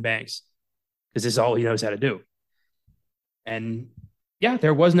he's robbing banks because this is all he knows how to do. And yeah,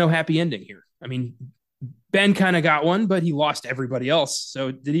 there was no happy ending here. I mean, Ben kind of got one, but he lost everybody else.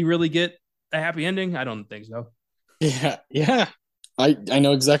 So did he really get a happy ending? I don't think so. yeah, yeah. I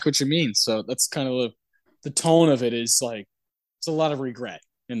know exactly what you mean. So that's kind of the tone of it is like it's a lot of regret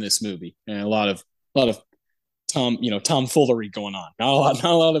in this movie and a lot of tomfoolery going on. Not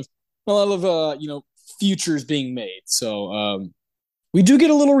a lot of futures being made. So we do get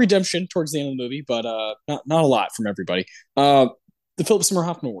a little redemption towards the end of the movie, but not a lot from everybody. The Philip Seymour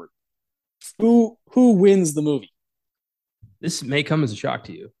Hoffman Award. Who wins the movie? This may come as a shock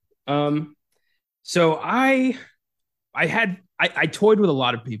to you. So I toyed with a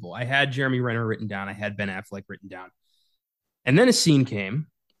lot of people. I had Jeremy Renner written down. I had Ben Affleck written down. And then a scene came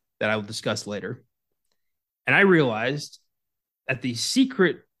that I will discuss later. And I realized that the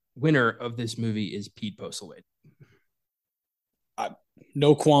secret winner of this movie is Pete Postlethwaite.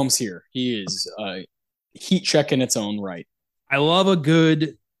 No qualms here. He is heat check in its own right. I love a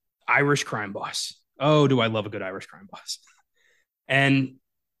good Irish crime boss. Oh, do I love a good Irish crime boss? And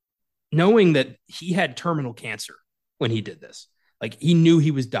knowing that he had terminal cancer when he did this, like he knew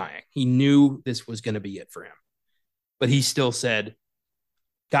he was dying. He knew this was going to be it for him. But he still said,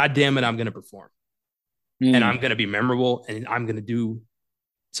 God damn it, I'm going to perform. And I'm going to be memorable and I'm going to do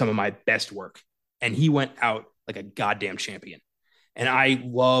some of my best work. And he went out like a goddamn champion. And I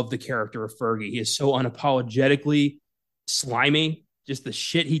love the character of Fergie. He is so unapologetically slimy. Just the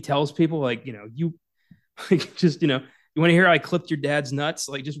shit he tells people, like, you like just, you want to hear how I clipped your dad's nuts?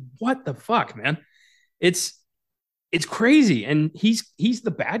 Like, just what the fuck, man? It's crazy. And he's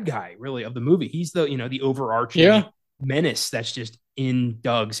the bad guy, really, of the movie. He's the overarching Yeah, menace that's just in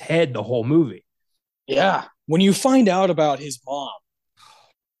Doug's head the whole movie. yeah. When you find out about his mom,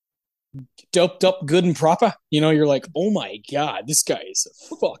 doped up, good and proper, you're like, oh my god, this guy is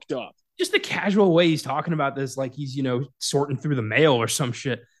fucked up. Just the casual way he's talking about this, like he's, sorting through the mail or some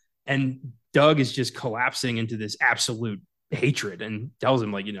shit. And Doug is just collapsing into this absolute hatred and tells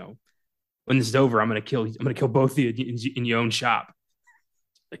him, like, when this is over, I'm gonna kill both of you in your own shop.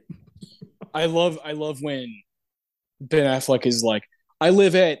 I love when Ben Affleck is like, I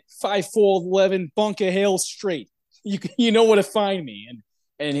live at 5411 Bunker Hill Street. You know where to find me.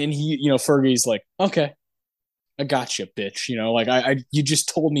 And he, Fergie's like, okay, I got you, bitch. Like you just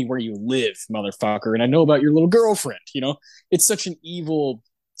told me where you live, motherfucker, and I know about your little girlfriend. It's such an evil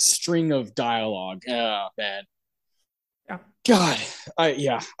string of dialogue. Oh man, Yeah. God,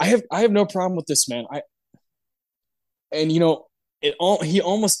 I have no problem with this, man. And he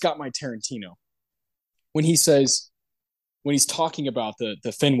almost got my Tarantino when he says when he's talking about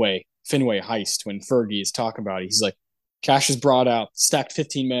the Fenway heist when Fergie is talking about it. He's like, cash is brought out, stacked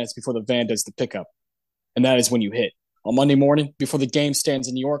 15 minutes before the van does the pickup, and that is when you hit on Monday morning before the game stands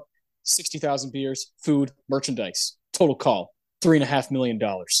in New York. 60,000 beers, food, merchandise, total call $3.5 million.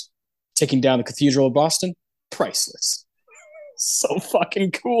 Taking down the Cathedral of Boston, priceless. So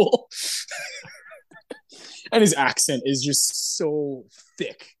fucking cool. And his accent is just so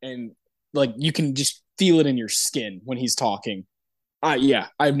thick and like you can just feel it in your skin when he's talking. Yeah,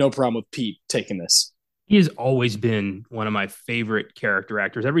 I have no problem with Pete taking this. He has always been one of my favorite character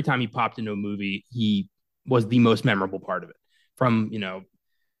actors. Every time he popped into a movie, he was the most memorable part of it. From,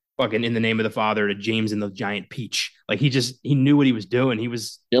 fucking In the Name of the Father to James and the Giant Peach. Like he knew what he was doing. He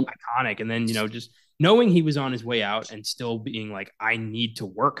was Yep. iconic. And then, just knowing he was on his way out and still being like, I need to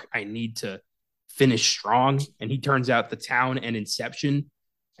work. I need to finish strong. And he turns out The Town and Inception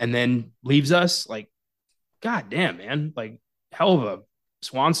and then leaves us like, God damn, man. Like hell of a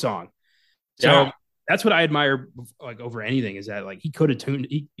swan song. So Yeah. that's what I admire like over anything is that like he could have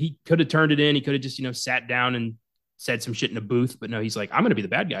he could have turned it in. He could have just, sat down and said some shit in a booth, but no, he's like, I'm gonna be the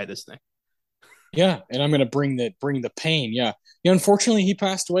bad guy of this thing. Yeah, and I'm gonna bring the pain. Yeah, yeah. Unfortunately, he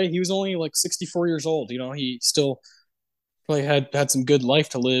passed away. He was only like 64 years old. He still probably had some good life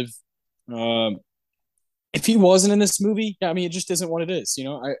to live. Um, if he wasn't in this movie, yeah, I mean, it just isn't what it is.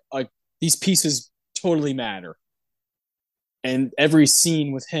 I these pieces totally matter, and every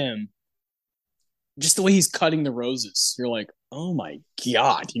scene with him, just the way he's cutting the roses, you're like, oh my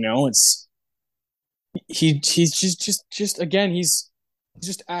god, it's he's just again he's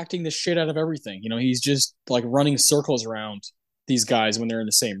just acting the shit out of everything. He's just like running circles around these guys when they're in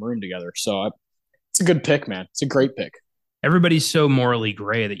the same room together. So it's a good pick, man. It's a great pick. Everybody's so morally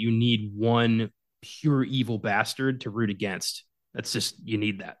gray that you need one pure evil bastard to root against. That's just you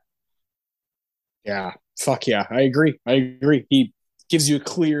need that. Yeah, fuck yeah, I agree. I agree. He gives you a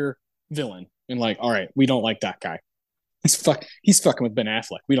clear villain and like, all right, we don't like that guy. He's fucking with Ben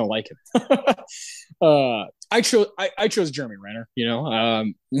Affleck. We don't like him. I chose Jeremy Renner.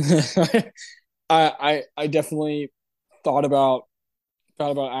 I definitely thought about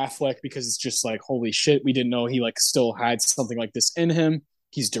Affleck because it's just like holy shit, we didn't know he like still had something like this in him.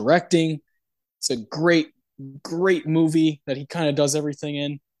 He's directing. It's a great movie that he kind of does everything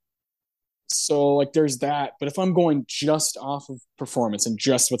in. So like there's that. But if I'm going just off of performance and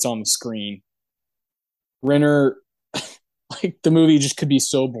just what's on the screen, Renner, like the movie just could be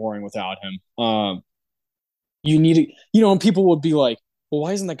so boring without him. You need to, and people would be like, well,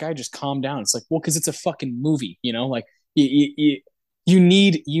 why isn't that guy just calm down? It's like, well, because it's a fucking movie, like you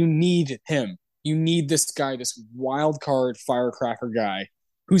need him. You need this guy, this wild card firecracker guy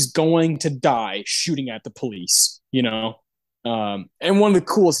who's going to die shooting at the police. And one of the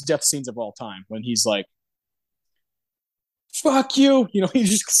coolest death scenes of all time when he's like, fuck you, he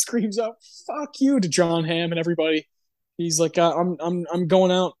just screams out, fuck you to John Hamm and everybody. He's like, I'm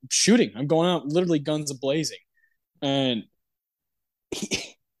going out shooting. I'm going out literally guns a blazing. And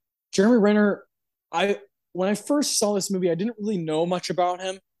Jeremy Renner, when I first saw this movie, I didn't really know much about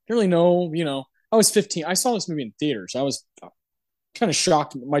him. Didn't really know. I was 15. I saw this movie in theaters. I was kind of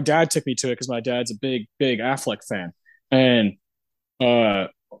shocked. My dad took me to it because my dad's a big Affleck fan, and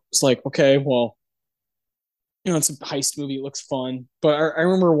it's like, okay, well, it's a heist movie. It looks fun, but I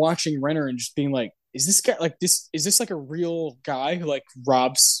remember watching Renner and just being like, is this guy like this? Is this like a real guy who like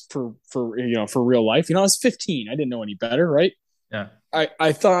robs for real life? I was 15. I didn't know any better, right? Yeah.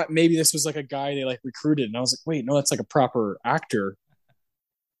 I thought maybe this was like a guy they like recruited, and I was like, wait, no, that's like a proper actor.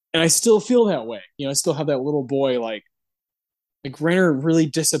 And I still feel that way. I still have that little boy like Renner really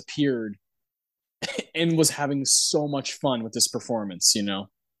disappeared and was having so much fun with this performance.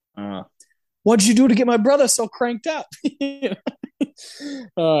 What'd you do to get my brother so cranked up?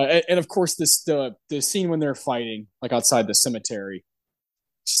 And of course the scene when they're fighting like outside the cemetery,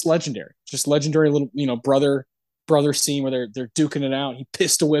 just legendary little brother scene where they're duking it out. He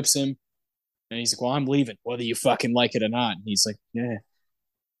pistol whips him and he's like, well, I'm leaving whether you fucking like it or not. And he's like, yeah,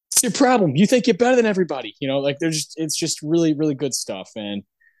 it's your problem, you think you're better than everybody. Like it's just really really good stuff. And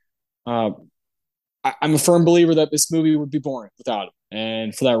uh, I'm a firm believer that this movie would be boring without him,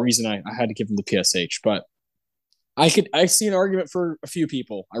 and for that reason I had to give him the PSH. But I see an argument for a few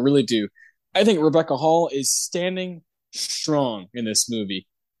people. I really do. I think Rebecca Hall is standing strong in this movie,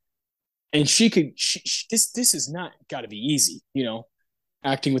 and this is not got to be easy.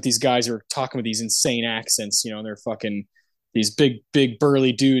 Acting with these guys who are talking with these insane accents. They're fucking these big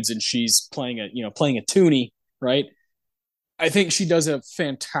burly dudes, and she's playing a toonie, right? I think she does a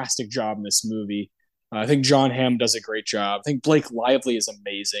fantastic job in this movie. I think John Hamm does a great job. I think Blake Lively is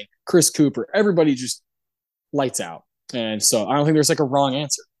amazing. Chris Cooper, everybody just lights out. And so I don't think there's like a wrong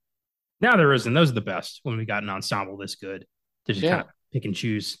answer. Now there isn't. Those are the best when we got an ensemble this good to just kind Yeah. of pick and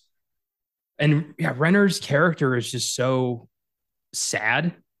choose. And yeah, Renner's character is just so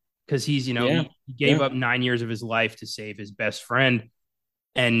sad because he's, Yeah. he gave Yeah. up 9 years of his life to save his best friend.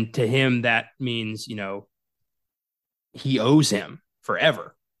 And to him, that means, he owes him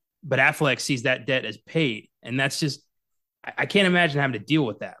forever. But Affleck sees that debt as paid. And that's just, I can't imagine having to deal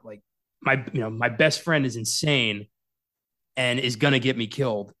with that. Like my best friend is insane and is going to get me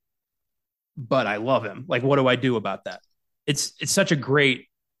killed, but I love him. Like, what do I do about that? It's such a great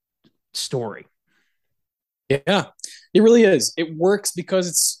story. Yeah. It really is. It works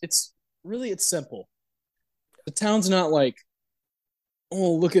because it's really it's simple. The town's not like,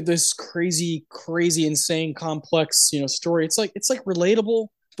 oh, look at this crazy, crazy, insane, complex, story. It's like relatable,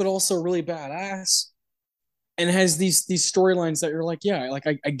 but also really badass. And it has these storylines that you're like, yeah, like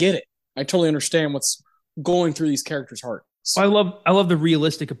I get it. I totally understand what's going through these characters' hearts. I love the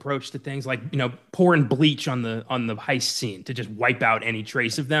realistic approach to things, like pouring bleach on the heist scene to just wipe out any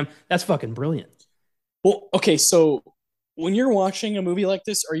trace of them. That's fucking brilliant. Well, okay, so when you're watching a movie like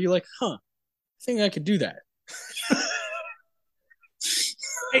this, are you like, huh, I think I could do that?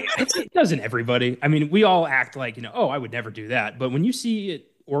 It doesn't everybody. I mean, we all act like, oh, I would never do that. But when you see it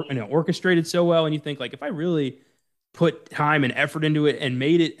orchestrated so well, and you think like, if I really put time and effort into it and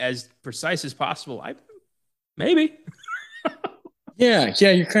made it as precise as possible, I maybe. Yeah, yeah,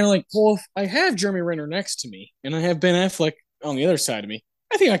 you're kind of like, well, if I have Jeremy Renner next to me and I have Ben Affleck on the other side of me,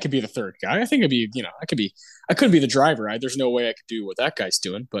 I think I could be the third guy. I think I'd be, I couldn't be the driver. There's no way I could do what that guy's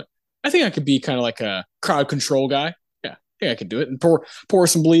doing, but I think I could be kind of like a crowd control guy. Yeah, I think I could do it and pour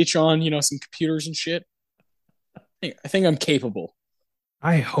some bleach on, some computers and shit. I think I'm capable.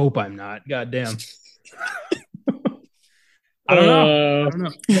 I hope I'm not. Goddamn. I don't know. I Uh, don't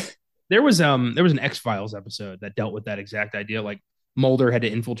know. There was an X Files episode that dealt with that exact idea. Like Mulder had to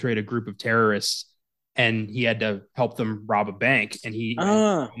infiltrate a group of terrorists, and he had to help them rob a bank. And he had a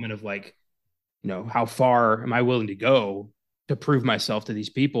ah, moment of like, how far am I willing to go to prove myself to these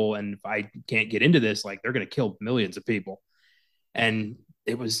people? And if I can't get into this, like they're going to kill millions of people. And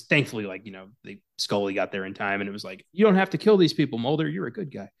it was thankfully like, Scully got there in time, and it was like, you don't have to kill these people, Mulder. You're a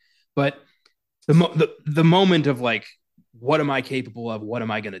good guy. But the moment of like, what am I capable of? What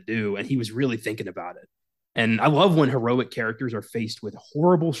am I going to do? And he was really thinking about it. And I love when heroic characters are faced with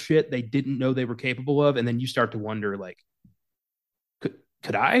horrible shit they didn't know they were capable of, and then you start to wonder, like,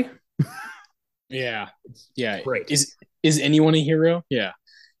 could I? yeah, It's yeah. great. Is anyone a hero? Yeah.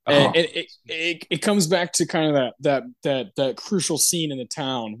 And Oh, it comes back to kind of that crucial scene in the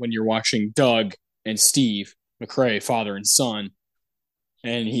town when you're watching Doug and Steve McRae, father and son,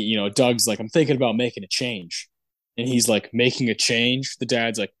 and Doug's like, I'm thinking about making a change, and he's like, making a change. The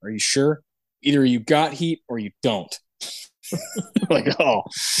dad's like, are you sure? Either you got heat or you don't. Like, oh,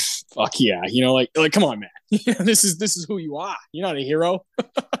 fuck yeah, like come on, man, this is who you are. You're not a hero.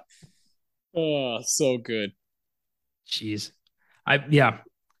 Oh, so good. jeez. Yeah.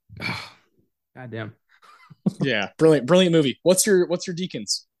 God damn. Yeah, brilliant movie. What's your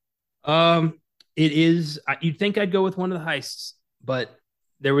Deacons? Um, it is. You'd think I'd go with one of the heists, but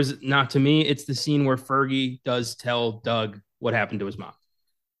there was not to me. It's the scene where Fergie does tell Doug what happened to his mom,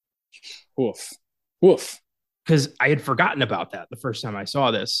 Woof, woof. because I had forgotten about that the first time I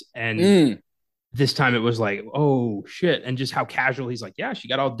saw this, and Mm, this time it was like, oh shit, and just how casual he's like, yeah, she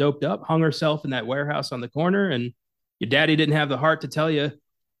got all doped up, hung herself in that warehouse on the corner, and your daddy didn't have the heart to tell you,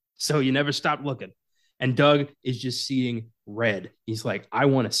 so you never stopped looking. And Doug is just seeing red. He's like, I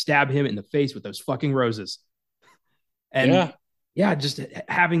want to stab him in the face with those fucking roses. And yeah, yeah, just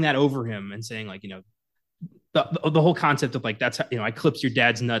having that over him and saying like, the whole concept of like, that's how, I clipped your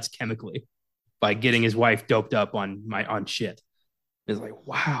dad's nuts chemically by getting his wife doped up on shit. It's like,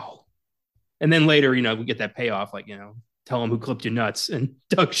 wow. And then later, we get that payoff, like, tell him who clipped your nuts, and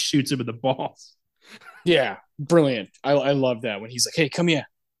Doug shoots him in the balls. yeah. Brilliant. I love that when he's like, hey, come here.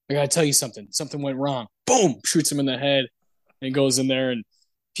 I gotta tell you something. Something went wrong. Boom! Shoots him in the head, and he goes in there, and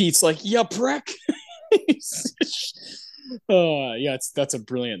Pete's like, "Yeah, prick." Yeah,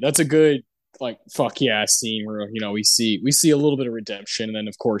 that's a good like fuck yeah scene where we see a little bit of redemption, and then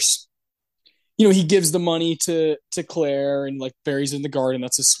of course he gives the money to Claire and like buries in the garden.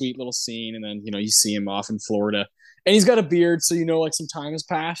 That's a sweet little scene, and then you see him off in Florida, and he's got a beard, so like some time has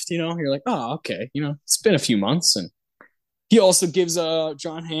passed. You're like, oh okay, it's been a few months, and he also gives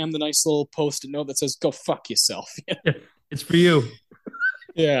John Hamm the nice little post-it note that says "Go fuck yourself." It's for you.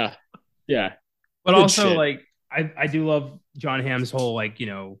 Yeah, yeah, But good also, shit. like, I do love John Hamm's whole, like,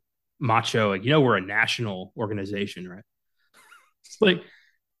 macho, like, we're a national organization, right? It's like,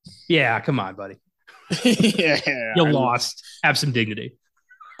 yeah, come on, buddy. Yeah, You lost. Have some dignity.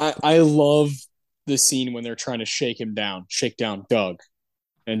 I love the scene when they're trying to shake down Doug,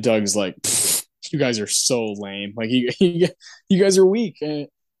 and Doug's like, "You guys are so lame. Like you guys are weak." And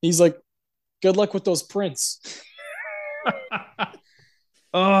he's like, "Good luck with those prints."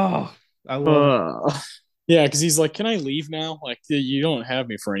 Oh, I love it. Uh, yeah, because he's like, "Can I leave now? Like you don't have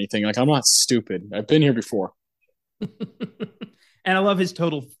me for anything. Like I'm not stupid. I've been here before." And I love his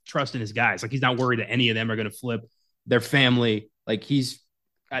total trust in his guys. Like, he's not worried that any of them are going to flip their family. Like, he's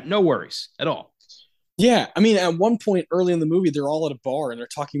got no worries at all. Yeah, I mean, at one point early in the movie, they're all at a bar and they're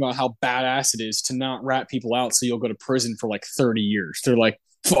talking about how badass it is to not rat people out, so you'll go to prison for like 30 years. They're like,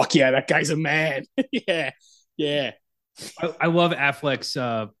 "Fuck yeah, that guy's a man." Yeah, yeah, I love Affleck's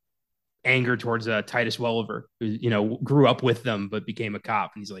anger towards Titus Welliver, who, grew up with them but became a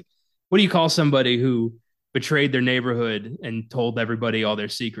cop. And he's like, what do you call somebody who betrayed their neighborhood and told everybody all their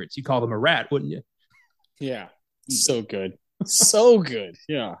secrets? You call them a rat, wouldn't you? yeah. So good, so good.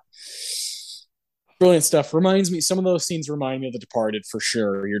 Yeah, brilliant stuff. Reminds me, some of those scenes remind me of The Departed for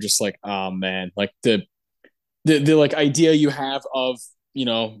sure. You're just like, oh man, like the like idea you have of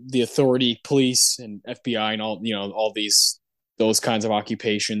the authority, police and FBI and all all those kinds of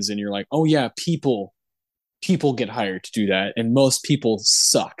occupations, and you're like, oh yeah, people get hired to do that, and most people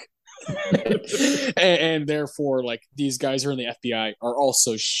suck. And therefore, like, these guys who are in the FBI are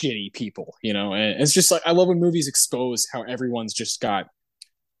also shitty people, and it's just like, I love when movies expose how everyone's just got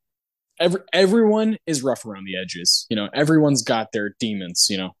everyone is rough around the edges, everyone's got their demons.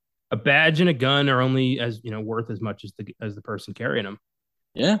 A badge and a gun are only as worth as much as the person carrying them.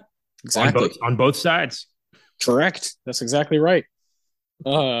 Yeah, exactly. On both sides. Correct. That's exactly right.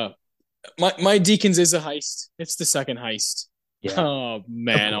 uh my Deacons is a heist. It's the second heist. Yeah. Oh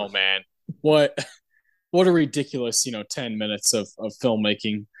man, oh man. What a ridiculous 10 minutes of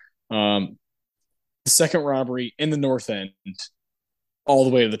filmmaking. The second robbery in the North End, all the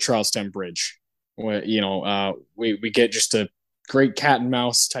way to the Charlestown Bridge, where we get just a great cat and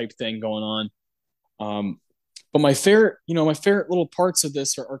mouse type thing going on. But my favorite little parts of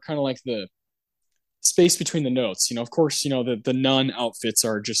this are kind of like the space between the notes. Of course, the nun outfits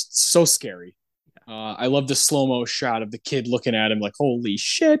are just so scary. I love the slow mo shot of the kid looking at him like, holy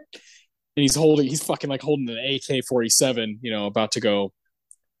shit. And he's fucking like holding an AK-47, about to go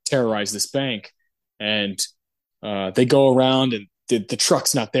terrorize this bank. And they go around and the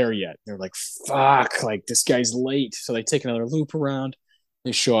truck's not there yet. They're like, fuck, like this guy's late. So they take another loop around.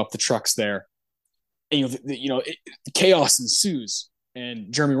 They show up, the truck's there. And, chaos ensues.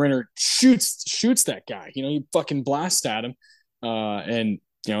 And Jeremy Renner shoots that guy. He fucking blasts at him. And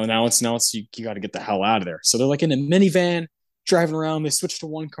now it's you got to get the hell out of there. So they're like in a minivan driving around. They switch to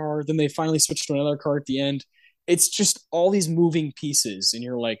one car, then they finally switch to another car at the end. It's just all these moving pieces, and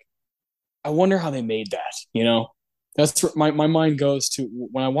you're like, I wonder how they made that. That's where my mind goes to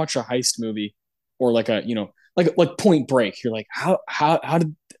when I watch a heist movie, or like a like Point Break. You're like, how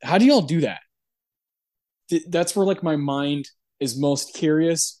do y'all do that? That's where like my mind is most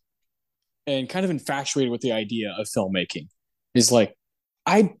curious and kind of infatuated with the idea of filmmaking. Is like,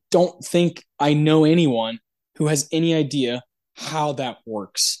 I don't think I know anyone who has any idea how that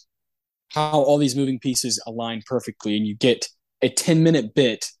works, how all these moving pieces align perfectly, and you get a 10-minute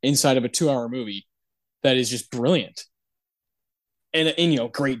bit inside of a 2-hour movie that is just brilliant. And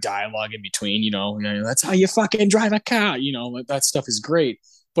great dialogue in between, that's how you fucking drive a car, that stuff is great.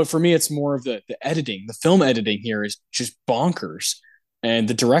 But for me, it's more of the editing. The film editing here is just bonkers. And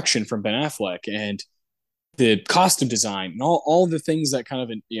the direction from Ben Affleck and the costume design and all the things that kind of,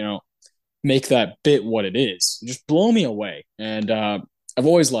 make that bit what it is, just blow me away. And I've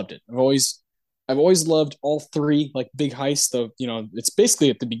always loved it. I've always loved all three like big heists. Though it's basically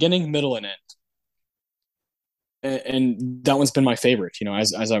at the beginning, middle, and end. And that one's been my favorite.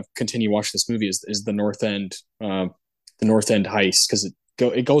 As I've continued watching this movie, is the North End, heist, because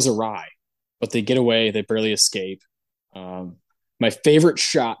it goes awry, but they get away. They barely escape. My favorite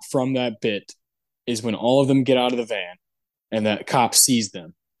shot from that bit is when all of them get out of the van, and that cop sees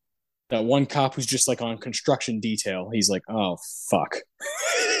them. That one cop who's just like on construction detail, he's like, oh fuck.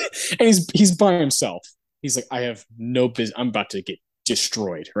 And he's by himself. He's like, I have no business. I'm about to get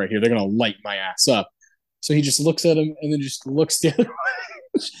destroyed right here. They're gonna light my ass up. So he just looks at him and then just looks the other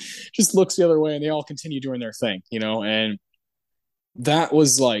way. Just looks the other way, and they all continue doing their thing, and that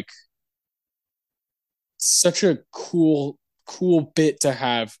was like such a cool bit to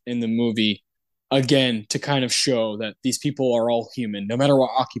have in the movie, again, to kind of show that these people are all human, no matter what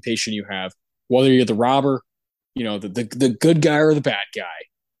occupation you have, whether you're the robber, the good guy or the bad guy.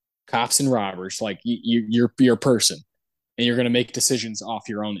 cops and robbers. Like you're a person, and you're going to make decisions off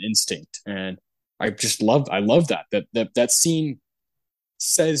your own instinct. And I love that scene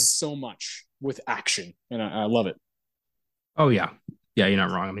says so much with action, and I love it. Oh yeah, yeah, you're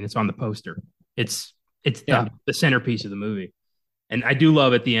not wrong. I mean, it's on the poster. It's it's Yeah, the centerpiece of the movie, and I do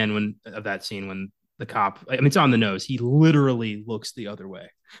love at the end when of that scene when the cop. I mean, it's on the nose. He literally looks the other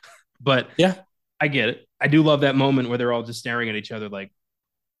way, but yeah, I get it. I do love that moment where they're all just staring at each other like,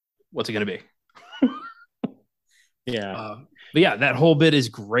 "What's it gonna be?" yeah, Uh, but yeah, that whole bit is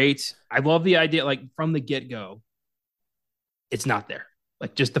great. I love the idea, like from the get go, it's not there.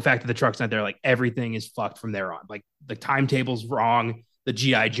 Like just the fact that the truck's not there, like everything is fucked from there on. Like the timetable's wrong. The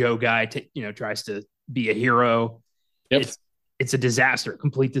GI Joe guy, tries to be a hero. yep. It's a disaster,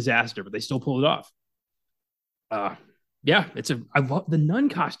 complete disaster, but they still pull it off. Uh, yeah, I love the nun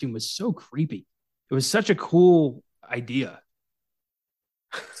costume was so creepy. It was such a cool idea.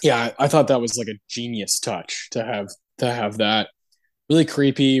 Yeah, I thought that was like a genius touch to have that really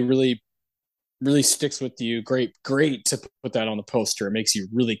creepy, really sticks with you. Great to put that on the poster. It makes you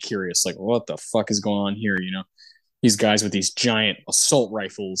really curious, like what the fuck is going on here? These guys with these giant assault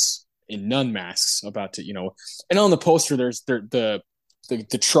rifles in nun masks about to, and on the poster there's the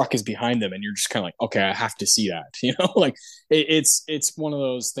truck is behind them, and you're just kind of like, okay, I have to see that. Like it's one of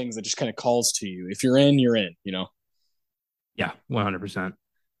those things that just kind of calls to you. If you're in, you're in. Yeah, 100%.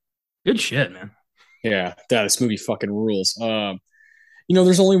 Good shit, man. Yeah, this movie fucking rules.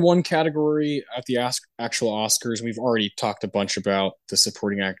 There's only one category at the actual Oscars, and we've already talked a bunch about the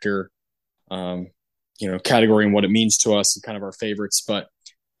supporting actor, um, category and what it means to us and kind of our favorites. But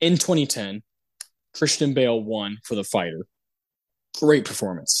in 2010, Christian Bale won for The Fighter. Great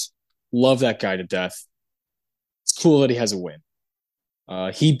performance. Love that guy to death. It's cool that he has a win.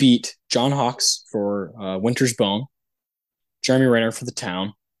 He beat John Hawkes for Winter's Bone, Jeremy Renner for The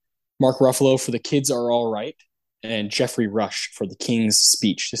Town, Mark Ruffalo for The Kids Are All Right, and Jeffrey Rush for The King's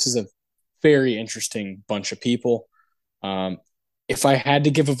Speech. This is a very interesting bunch of people. If I had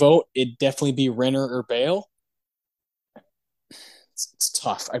to give a vote, it'd definitely be Renner or Bale. It's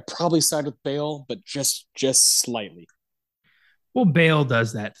tough. I'd probably side with Bale, but just slightly. Well, Bale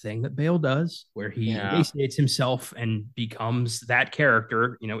does that thing that Bale does, where he Yeah. emaciates himself and becomes that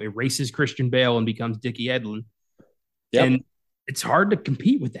character, erases Christian Bale and becomes Dickie Edlin. Yep. And it's hard to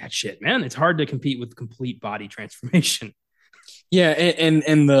compete with that shit, man. It's hard to compete with complete body transformation. Yeah,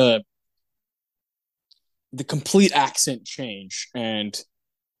 and the complete accent change and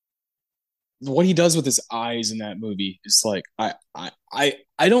what he does with his eyes in that movie is like I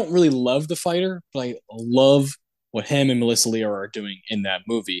don't really love The Fighter, but I love what him and Melissa Leo are doing in that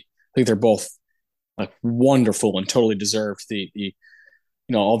movie. I think they're both like wonderful and totally deserved the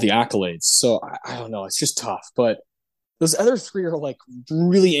all the accolades. So I don't know, it's just tough. But those other three are like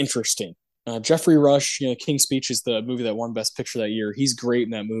really interesting. Jeffrey Rush, King's Speech is the movie that won Best Picture that year. He's great in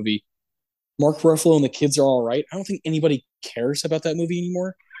that movie. Mark Ruffalo and The Kids Are All Right. I don't think anybody cares about that movie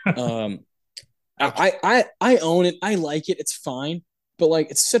anymore. Um, I own it. I like it. It's fine, but like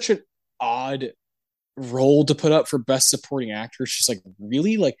it's such an odd role to put up for Best Supporting Actor. It's just like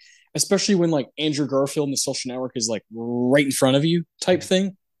really like, especially when like Andrew Garfield in The Social Network is like right in front of you type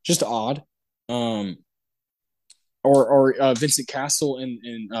thing. Just odd. Um, or Vincent Castle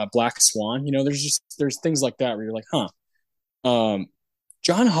in Black Swan. There's things like that where you're like, huh.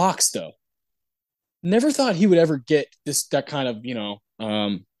 John Hawkes though, never thought he would ever get that kind of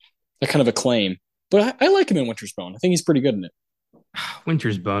that kind of acclaim. But I like him in Winter's Bone. I think he's pretty good in it.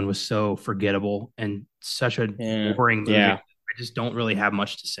 Winter's Bone was so forgettable and such a Yeah, boring movie. yeah, I just don't really have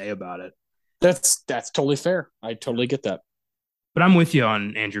much to say about it. that's totally fair. I totally get that. But I'm with you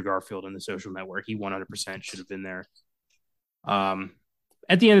on Andrew Garfield and The Social Network. He 100% should have been there. Um,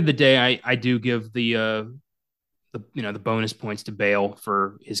 at the end of the day, I do give the bonus points to Bale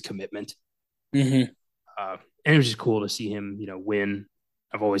for his commitment. Mm-hmm. And it was just cool to see him, win.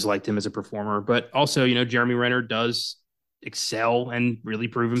 I've always liked him as a performer, but also, Jeremy Renner does excel and really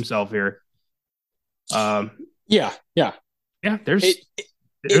prove himself here. Um, Yeah, yeah. yeah, It, it there's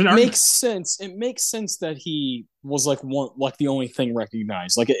it an makes argument. sense. It makes sense that he was like the only thing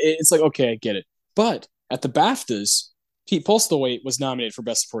recognized. Like it's like okay, I get it. But at the BAFTAs, Pete Postlethwaite was nominated for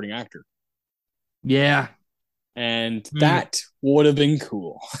Best Supporting Actor, Yeah. and Mm, that would have been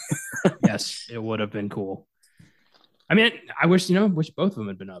cool. yes, it would have been cool. I mean, I wish both of them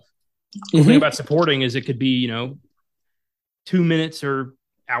had been up. Cool thing Mm-hmm. about supporting is it could be, 2 minutes or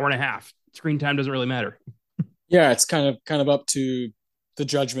hour and a half. Screen time doesn't really matter. Yeah, it's kind of up to the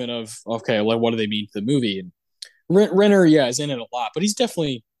judgment of okay, like what do they mean to the movie? And Renner, yeah, is in it a lot, but he's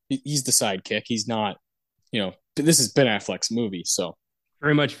the sidekick. He's not, this is Ben Affleck's movie, so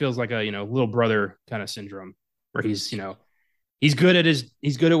Very much feels like a little brother kind of syndrome, where he's good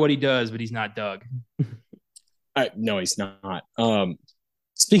at what he does, but he's not Doug. No, he's not.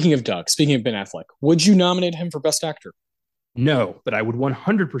 Speaking of Doug, speaking of Ben Affleck, would you nominate him for Best Actor? No, but I would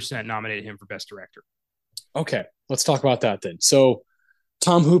 100% nominate him for Best Director. Okay, let's talk about that then. So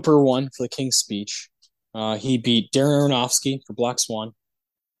Tom Hooper won for The King's Speech. He beat Darren Aronofsky for Black Swan,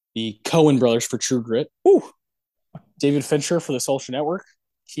 the Coen brothers for True Grit. Woo! David Fincher for The Social Network.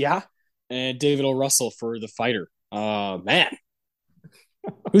 Yeah. And David O. Russell for The Fighter. Man.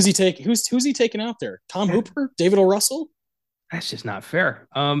 Who's he taking out there? Tom Hooper? David O. Russell? That's just not fair.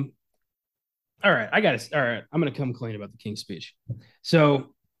 All right, I got it. All right, I'm gonna come clean about the King's Speech.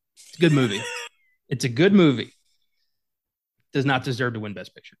 So it's a good movie. It's a good movie. Does not deserve to win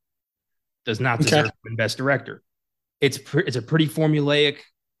Best Picture. Does not deserve to win Best Director. It's a pretty formulaic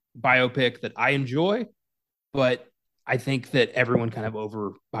biopic that I enjoy, but I think that everyone kind of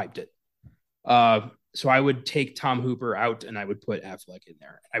overhyped it. So I would take Tom Hooper out and I would put Affleck in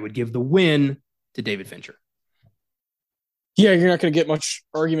there. I would give the win to David Fincher. Yeah, you're not going to get much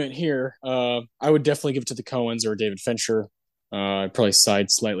argument here. I would definitely give it to the Coens or David Fincher. I'd probably side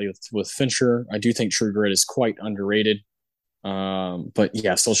slightly with Fincher. I do think True Grit is quite underrated. But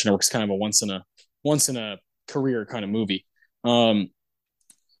yeah, Social Network is kind of a once in a career kind of movie. So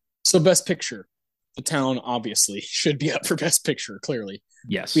Best Picture, The Town obviously should be up for Best Picture. Clearly,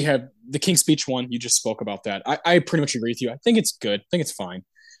 yes. We have the King's Speech one. You just spoke about that. I pretty much agree with you. I think it's good. I think it's fine,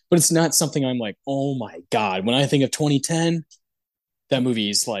 but it's not something I'm like, oh my god. When I think of 2010, that movie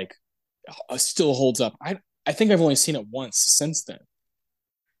is like still holds up. I think I've only seen it once since then.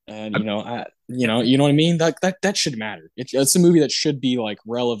 And you know what I mean. That should matter. It's a movie that should be like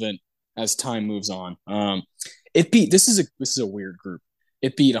relevant as time moves on. It beat this is a weird group.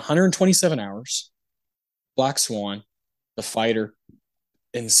 It beat 127 Hours, Black Swan, The Fighter,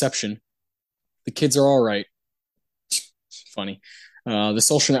 Inception, The Kids Are All Right. Funny. The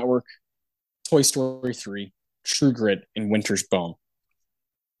Social Network, Toy Story 3, True Grit, and Winter's Bone.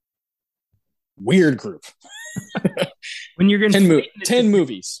 Weird group. When you're getting 10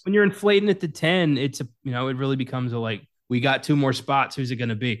 movies. When you're inflating it to 10, it really becomes a like, we got two more spots. Who's it going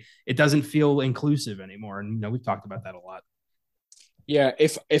to be? It doesn't feel inclusive anymore. And we've talked about that a lot. Yeah,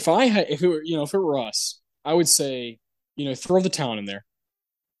 if it were us, I would say, throw The Town in there.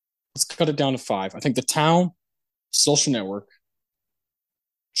 Let's cut it down to 5. I think The Town, Social Network,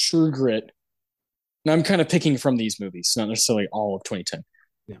 True Grit. And I'm kind of picking from these movies, not necessarily all of 2010.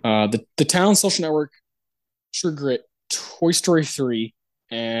 Yeah. The Town, Social Network, True Grit, Toy Story 3,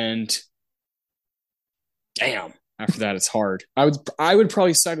 and damn, after that it's hard. I would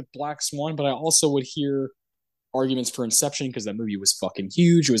probably side with Black Swan, but I also would hear arguments for Inception because that movie was fucking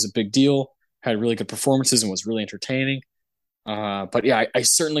huge. It was a big deal, had really good performances, and was really entertaining. But yeah, I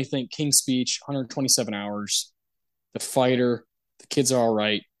certainly think King's Speech, 127 Hours, The Fighter, The Kids Are All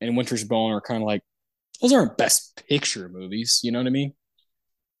Right, and Winter's Bone are kind of like, those aren't Best Picture movies. You know what I mean?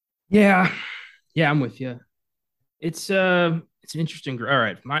 Yeah, I'm with you. It's an interesting. All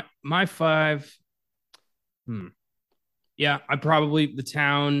right, my 5. Yeah, I probably The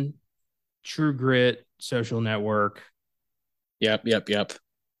Town, True Grit, Social Network. Yep. Yeah,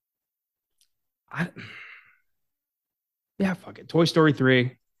 fuck it. Toy Story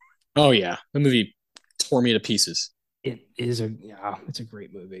 3. Oh yeah, the movie tore me to pieces. It's a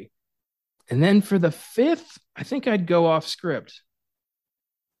great movie. And then for the 5th, I think I'd go off script.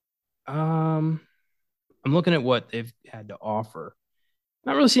 I'm looking at what they've had to offer.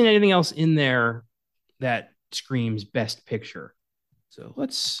 Not really seeing anything else in there that screams Best Picture. So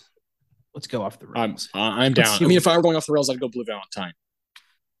let's go off the rails. I'm down. I mean, if I were going off the rails, I'd go Blue Valentine.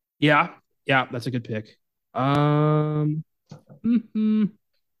 Yeah, that's a good pick. Yeah,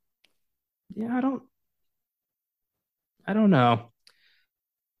 I don't know.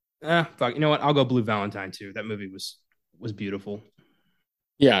 Fuck. You know what? I'll go Blue Valentine too. That movie was beautiful.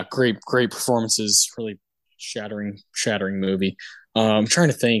 Yeah, great performances. Really shattering movie. I'm trying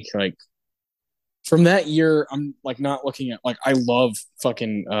to think like from that year. I'm like not looking at like I love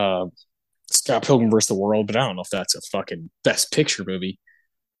fucking Scott Pilgrim vs. the World, but I don't know if that's a fucking Best Picture movie.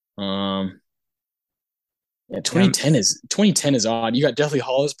 Yeah, 2010 is odd. You got Deathly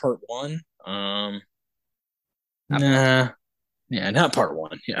Hallows Part 1. Nah. Yeah, not Part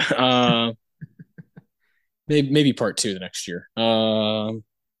 1. Yeah. Maybe Part 2 the next year.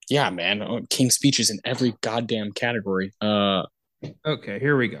 Yeah, man. King's Speech is in every goddamn category. Okay,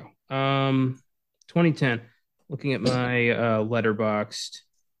 here we go. 2010. Looking at my Letterboxd.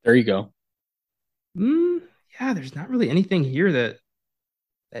 There you go. Yeah, there's not really anything here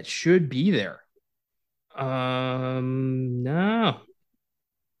that should be there. No.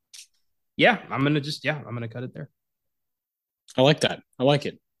 Yeah, I'm gonna cut it there. I like that. I like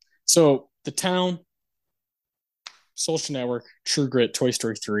it. So the town, Social Network, True Grit, Toy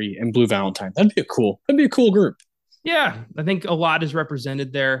Story 3, and Blue Valentine. That'd be a cool group. Yeah, I think a lot is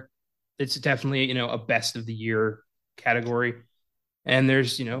represented there. It's definitely, a best of the year category. And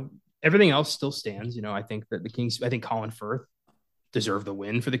there's, everything else still stands. I think that I think Colin Firth deserved the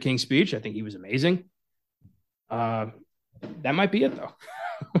win for the King's Speech. I think he was amazing. Uh, that might be it though.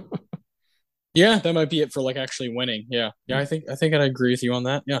 Yeah, that might be it for like actually winning. Yeah. Yeah, I think I'd agree with you on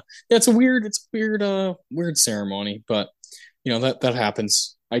that. Yeah. Yeah, it's a weird ceremony, but that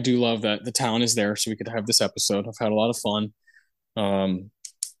happens. I do love that the town is there so we could have this episode. I've had a lot of fun. Um,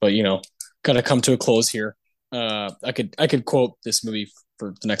 but gotta come to a close here. I could quote this movie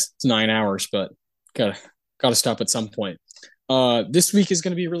for the next 9 hours, but gotta gotta stop at some point. This week is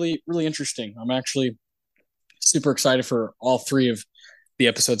gonna be really, really interesting. I'm actually super excited for all three of the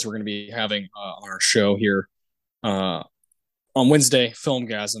episodes we're going to be having on our show here uh, on Wednesday.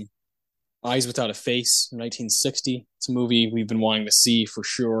 Filmgasm, Eyes Without a Face, 1960. It's a movie we've been wanting to see for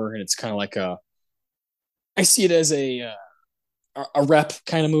sure, and it's kind of like I see it as a rep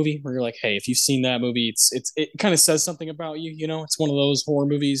kind of movie where you're like, hey, if you've seen that movie, it kind of says something about you. It's one of those horror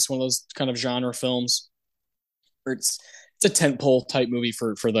movies, one of those kind of genre films, or it's a tentpole type movie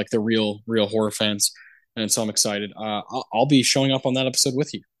for like the real horror fans. And so I'm excited. I'll be showing up on that episode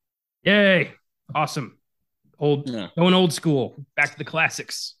with you. Yay. Awesome. Yeah. Going old school, back to the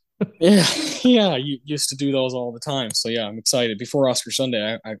classics. Yeah, yeah, you used to do those all the time. So yeah, I'm excited. Before Oscar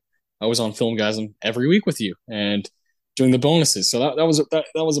Sunday, I was on Filmgasm every week with you and doing the bonuses. So that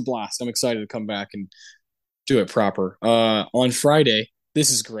was a blast. I'm excited to come back and do it proper. On Friday,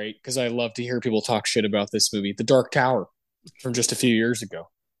 this is great because I love to hear people talk shit about this movie, The Dark Tower, from just a few years ago.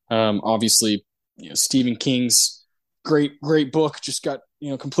 Obviously, Stephen King's great book just got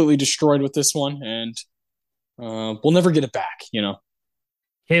completely destroyed with this one, and we'll never get it back.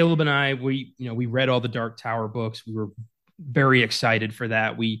 Caleb and I, we read all the Dark Tower books. We were very excited for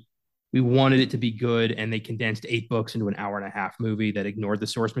that. We wanted it to be good, and they condensed 8 books into an hour and a half movie that ignored the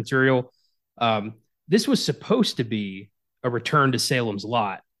source material. This was supposed to be a return to Salem's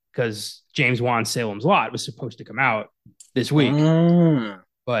Lot because James Wan's Salem's Lot was supposed to come out this week,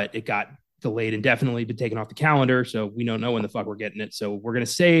 but it got delayed indefinitely, been taken off the calendar, so we don't know when the fuck we're getting it. So we're gonna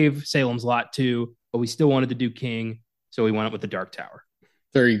save Salem's Lot 2, but we still wanted to do King, so we went up with the Dark Tower.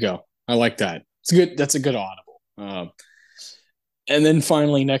 There you go. I like that. It's good. That's a good audible. And then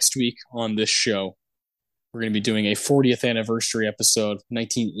finally, next week on this show, we're going to be doing a 40th anniversary episode,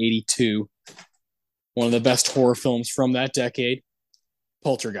 1982. One of the best horror films from that decade,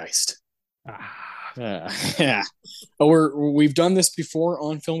 Poltergeist. Yeah. But we've done this before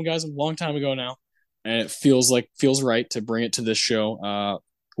on Filmgasm a long time ago now, and it feels right to bring it to this show.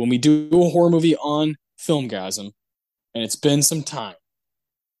 When we do a horror movie on Filmgasm, and it's been some time,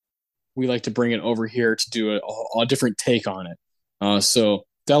 we like to bring it over here to do a different take on it. So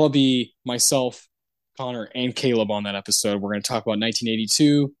that'll be myself, Connor, and Caleb on that episode. We're going to talk about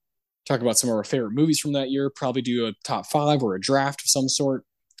 1982, talk about some of our favorite movies from that year, probably do a top 5 or a draft of some sort,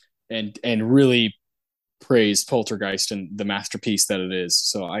 and really praise Poltergeist and the masterpiece that it is.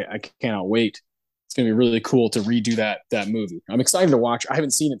 So I cannot wait. It's going to be really cool to redo that movie. I'm excited to watch. I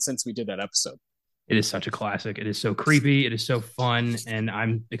haven't seen it since we did that episode. It is such a classic. It is so creepy. It is so fun, and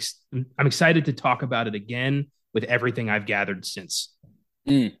I'm excited to talk about it again with everything I've gathered since.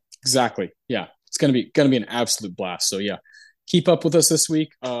 Exactly. Yeah, it's gonna be an absolute blast. So yeah, keep up with us this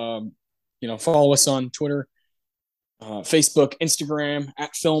week. Follow us on Twitter, Facebook, Instagram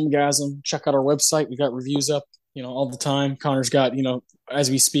at Filmgasm. Check out our website. We got reviews up, all the time. Connor's got,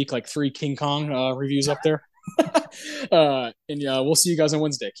 as we speak, like 3 King Kong reviews up there. And yeah, we'll see you guys on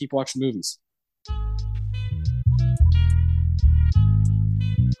Wednesday. Keep watching movies.